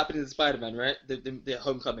 This is what happened in Spider-Man, right? The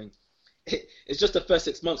Homecoming. It's just the first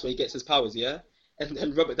 6 months where he gets his powers, yeah? And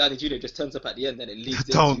then Robert Downey Jr. just turns up at the end and it leads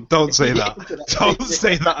Don't say that. Don't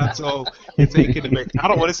say that at all. You're taking a bit. I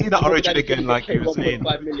don't want to see that origin again, like you were saying.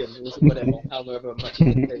 1.5 million or whatever, however much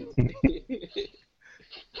it takes.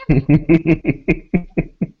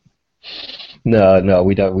 No,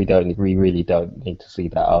 we don't. We really don't need to see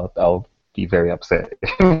that. I'll be very upset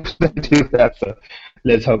if they do that. So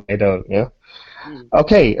let's hope they don't. Yeah.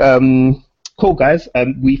 Okay. Cool, guys.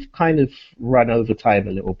 We've kind of run over time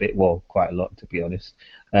a little bit. Well, quite a lot, to be honest.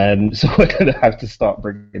 So we're going to have to start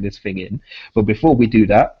bringing this thing in. But before we do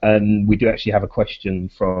that, we do actually have a question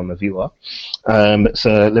from a viewer.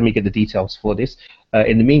 So let me get the details for this.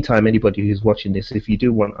 In the meantime, anybody who's watching this, if you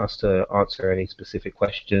do want us to answer any specific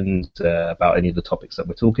questions about any of the topics that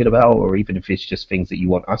we're talking about, or even if it's just things that you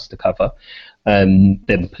want us to cover, then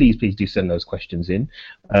please do send those questions in.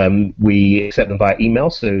 We accept them via email,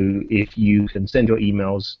 so if you can send your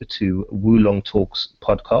emails to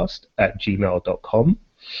wulongtalkspodcast@gmail.com.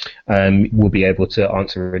 We'll be able to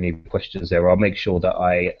answer any questions there. I'll make sure that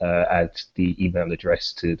I add the email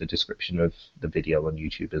address to the description of the video on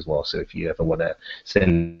YouTube as well. So if you ever want to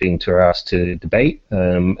send anything to us to debate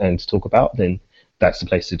and to talk about, then that's the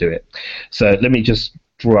place to do it. So let me just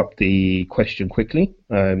draw up the question quickly.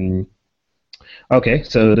 Okay,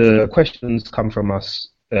 so the questions come to us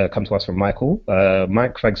from Michael.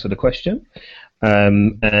 Mike, thanks for the question.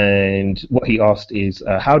 And what he asked is,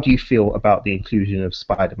 how do you feel about the inclusion of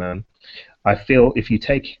Spider-Man? I feel if you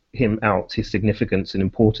take him out, his significance and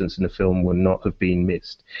importance in the film would not have been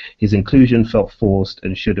missed. His inclusion felt forced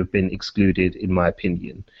and should have been excluded, in my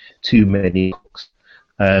opinion. Too many.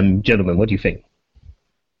 Gentlemen, what do you think?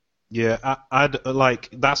 Yeah, I'd like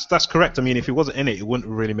that's correct. I mean, if he wasn't in it, it wouldn't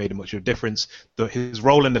have really made much of a difference. His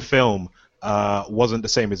role in the film wasn't the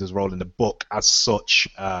same as his role in the book as such,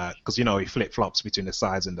 because he flip flops between the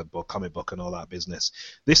sides in the book, comic book, and all that business.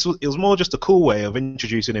 It was more just a cool way of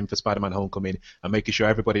introducing him for Spider-Man: Homecoming and making sure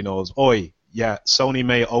everybody knows, oi, yeah, Sony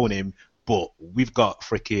may own him, but we've got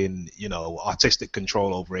freaking artistic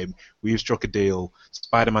control over him. We've struck a deal.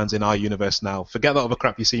 Spider-Man's in our universe now. Forget that other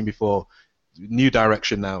crap you've seen before. New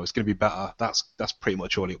direction now. It's going to be better. That's pretty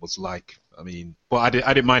much all it was like. I mean, but I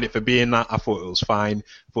didn't mind it for being that. I thought it was fine. I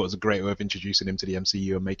thought it was a great way of introducing him to the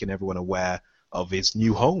MCU and making everyone aware of his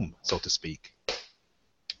new home, so to speak.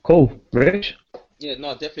 Cool. Rich? Yeah, no,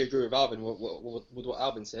 I definitely agree with Alvin, with what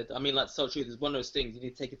Alvin said. I mean, like, so true. There's one of those things you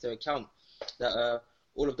need to take into account that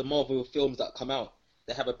all of the Marvel films that come out,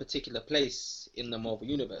 they have a particular place in the Marvel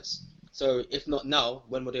universe. So if not now,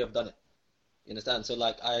 when would they have done it? You understand? So,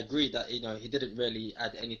 like, I agree that, he didn't really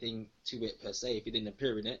add anything to it per se if he didn't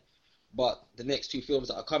appear in it. But the next two films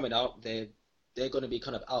that are coming out, they're going to be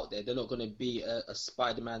kind of out there. They're not going to be a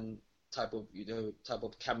Spider-Man type of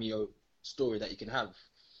cameo story that you can have.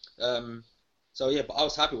 So yeah, but I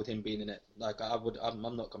was happy with him being in it. Like,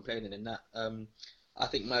 I'm not complaining in that. I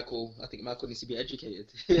think Michael needs to be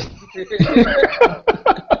educated.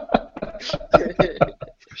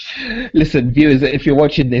 Listen, viewers, if you're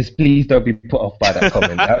watching this, please don't be put off by that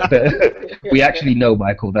comment. We actually know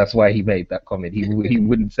Michael. That's why he made that comment. He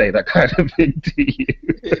wouldn't say that kind of thing to you.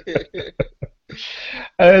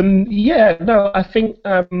 Yeah, no, I think,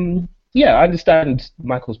 I understand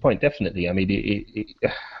Michael's point, definitely. I mean,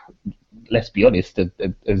 let's be honest,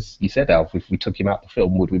 as you said, Alf, if we took him out the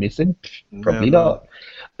film, would we miss him? Probably not.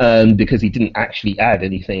 Because he didn't actually add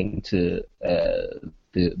anything to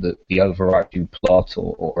the overarching plot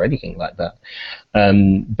or anything like that.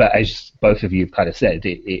 But as both of you have kind of said,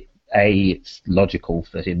 it's logical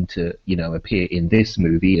for him to appear in this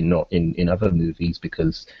movie and not in other movies,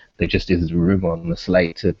 because there just isn't room on the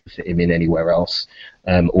slate to fit him in anywhere else,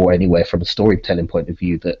 or anywhere from a storytelling point of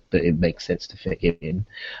view that it makes sense to fit him in.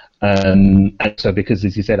 And so, because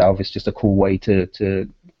as you said, Alf, it's just a cool way to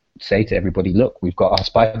say to everybody, look, we've got our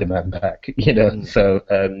Spider-Man back, So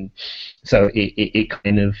it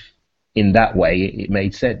kind of, in that way, it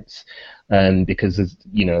made sense. Because as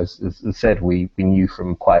I said, we knew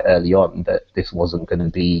from quite early on that this wasn't going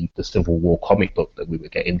to be the Civil War comic book that we were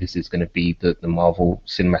getting. This is going to be the Marvel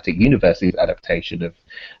Cinematic Universe's adaptation of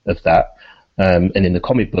that. And in the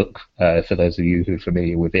comic book, for those of you who are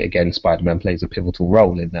familiar with it, again, Spider-Man plays a pivotal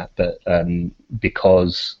role in that. But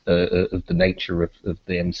because of the nature of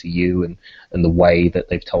the MCU and the way that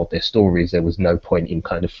they've told their stories, there was no point in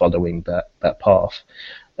kind of following that path.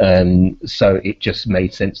 So it just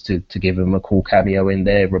made sense to give him a cool cameo in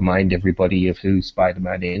there, remind everybody of who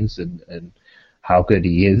Spider-Man is and how good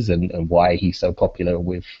he is and why he's so popular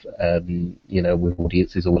with with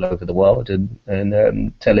audiences all over the world,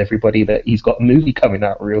 and tell everybody that he's got a movie coming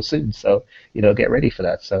out real soon. So get ready for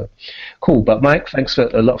that. So cool. But Mike, thanks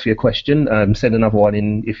a lot for your question. Send another one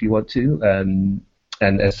in if you want to. And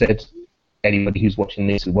as said, anybody who's watching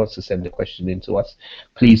this who wants to send a question in to us,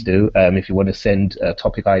 please do. If you want to send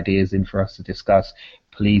topic ideas in for us to discuss,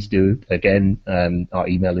 please do. Again, our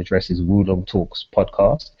email address is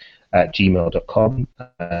wulongtalkspodcast@gmail.com.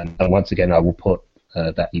 And once again, I will put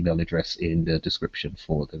that email address in the description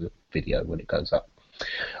for the video when it goes up.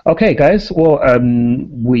 Okay, guys. Well,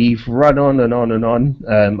 we've run on and on and on.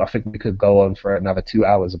 I think we could go on for another 2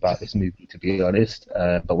 hours about this movie, to be honest.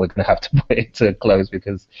 But we're going to have to put it to close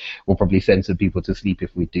because we'll probably send some people to sleep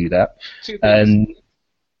if we do that.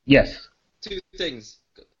 Yes. Two things.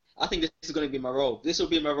 I think this is going to be my role. This will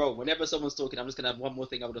be my role. Whenever someone's talking, I'm just going to have one more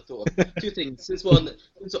thing I would have thought of. Two things. Since we're on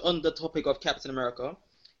the topic of Captain America,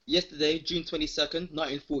 yesterday, June 22nd,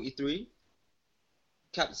 1943,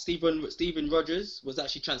 Stephen Rogers was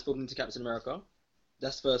actually transformed into Captain America.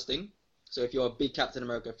 That's first thing. So if you're a big Captain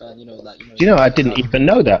America fan, I didn't even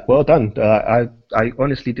know that. Well done. I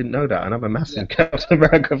honestly didn't know that, and I'm a massive Captain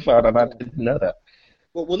America fan, and I didn't know that.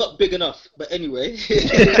 Well, not big enough, but anyway.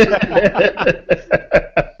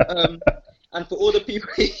 And for all the people,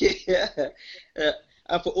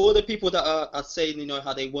 and for all the people that are saying,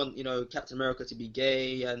 how they want, Captain America to be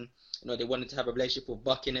gay, and they wanted to have a relationship with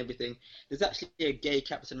Bucky and everything. There's actually a gay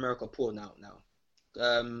Captain America porn out now.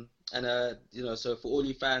 So for all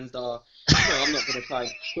you fans that are, I'm not going to try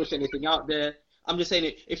and push anything out there, I'm just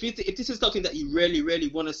saying, if this is something that you really, really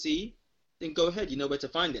want to see, then go ahead. You know where to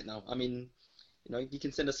find it now. I mean, you know, you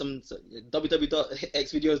can send us some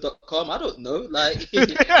www.xvideos.com. I don't know, like.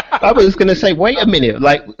 I was going to say, wait a minute.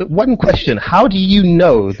 Like, one question: how do you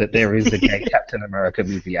know that there is a gay Captain America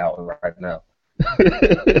movie out right now?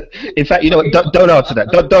 In fact, you know what? Don't answer that.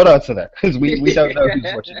 Don't answer that, because we don't know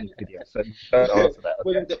who's watching this video. So don't answer that. Okay?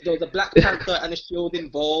 Well, there was a Black Panther and a Shield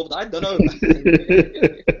involved. I don't know.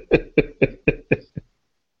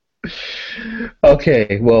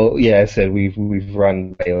 Okay, well, yeah, I said we've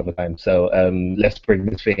run way over time, so let's bring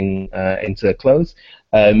this thing into a close.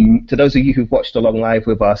 To those of you who've watched along live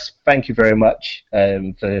with us, thank you very much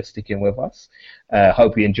for sticking with us.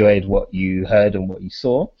 Hope you enjoyed what you heard and what you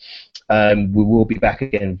saw. We will be back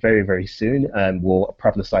again very, very soon. We'll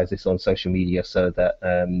publicize this on social media so that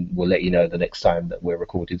we'll let you know the next time that we're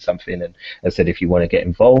recording something. And as I said, if you want to get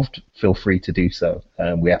involved, feel free to do so.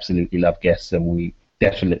 We absolutely love guests, and we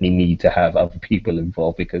definitely need to have other people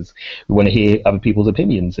involved because we want to hear other people's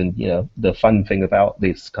opinions. And you know, the fun thing about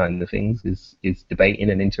this kind of things is debating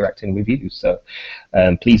and interacting with you. So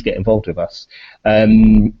please get involved with us.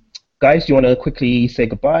 Guys, do you want to quickly say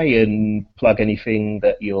goodbye and plug anything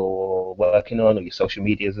that you're working on or your social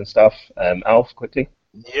medias and stuff? Alf, quickly.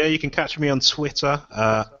 Yeah, you can catch me on Twitter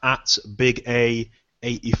at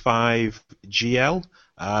BigA85GL.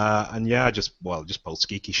 And yeah, I just post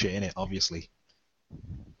geeky shit in it, obviously.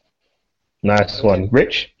 Nice one.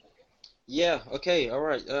 Rich? Yeah, okay, all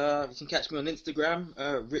right. You can catch me on Instagram,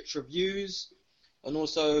 Rich Reviews, and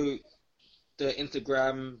also the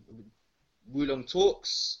Instagram Wulong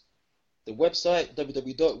Talks, the website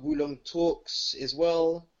www.wulongtalks as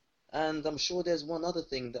well, and I'm sure there's one other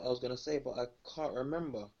thing that I was going to say, but I can't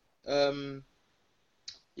remember.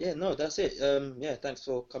 Yeah, no, that's it. Yeah, thanks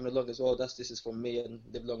for coming along as well. This is from me, and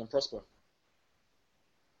live long and prosper.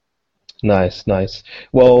 Nice.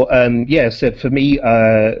 Well, yeah, so for me,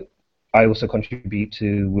 I also contribute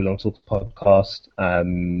to Wulong Talks podcast,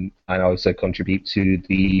 and I also contribute to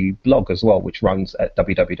the blog as well, which runs at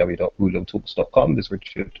www.wulongtalks.com, as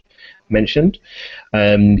Richard mentioned.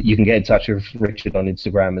 You can get in touch with Richard on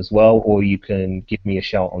Instagram as well, or you can give me a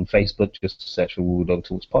shout on Facebook, just search for Wulong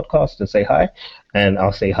Talks podcast and say hi, and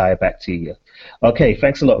I'll say hi back to you. Okay,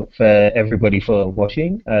 thanks a lot for everybody for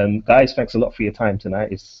watching. Guys, thanks a lot for your time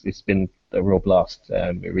tonight. It's been a real blast.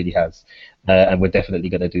 It really has. And we're definitely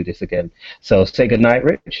going to do this again. So say good night,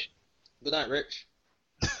 Rich. Good night, Rich.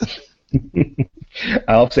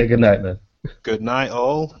 I'll say good night, man. Good night,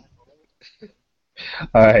 all.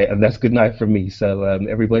 All right, and that's good night from me. So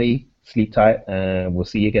everybody, sleep tight, and we'll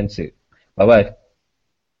see you again soon. Bye-bye.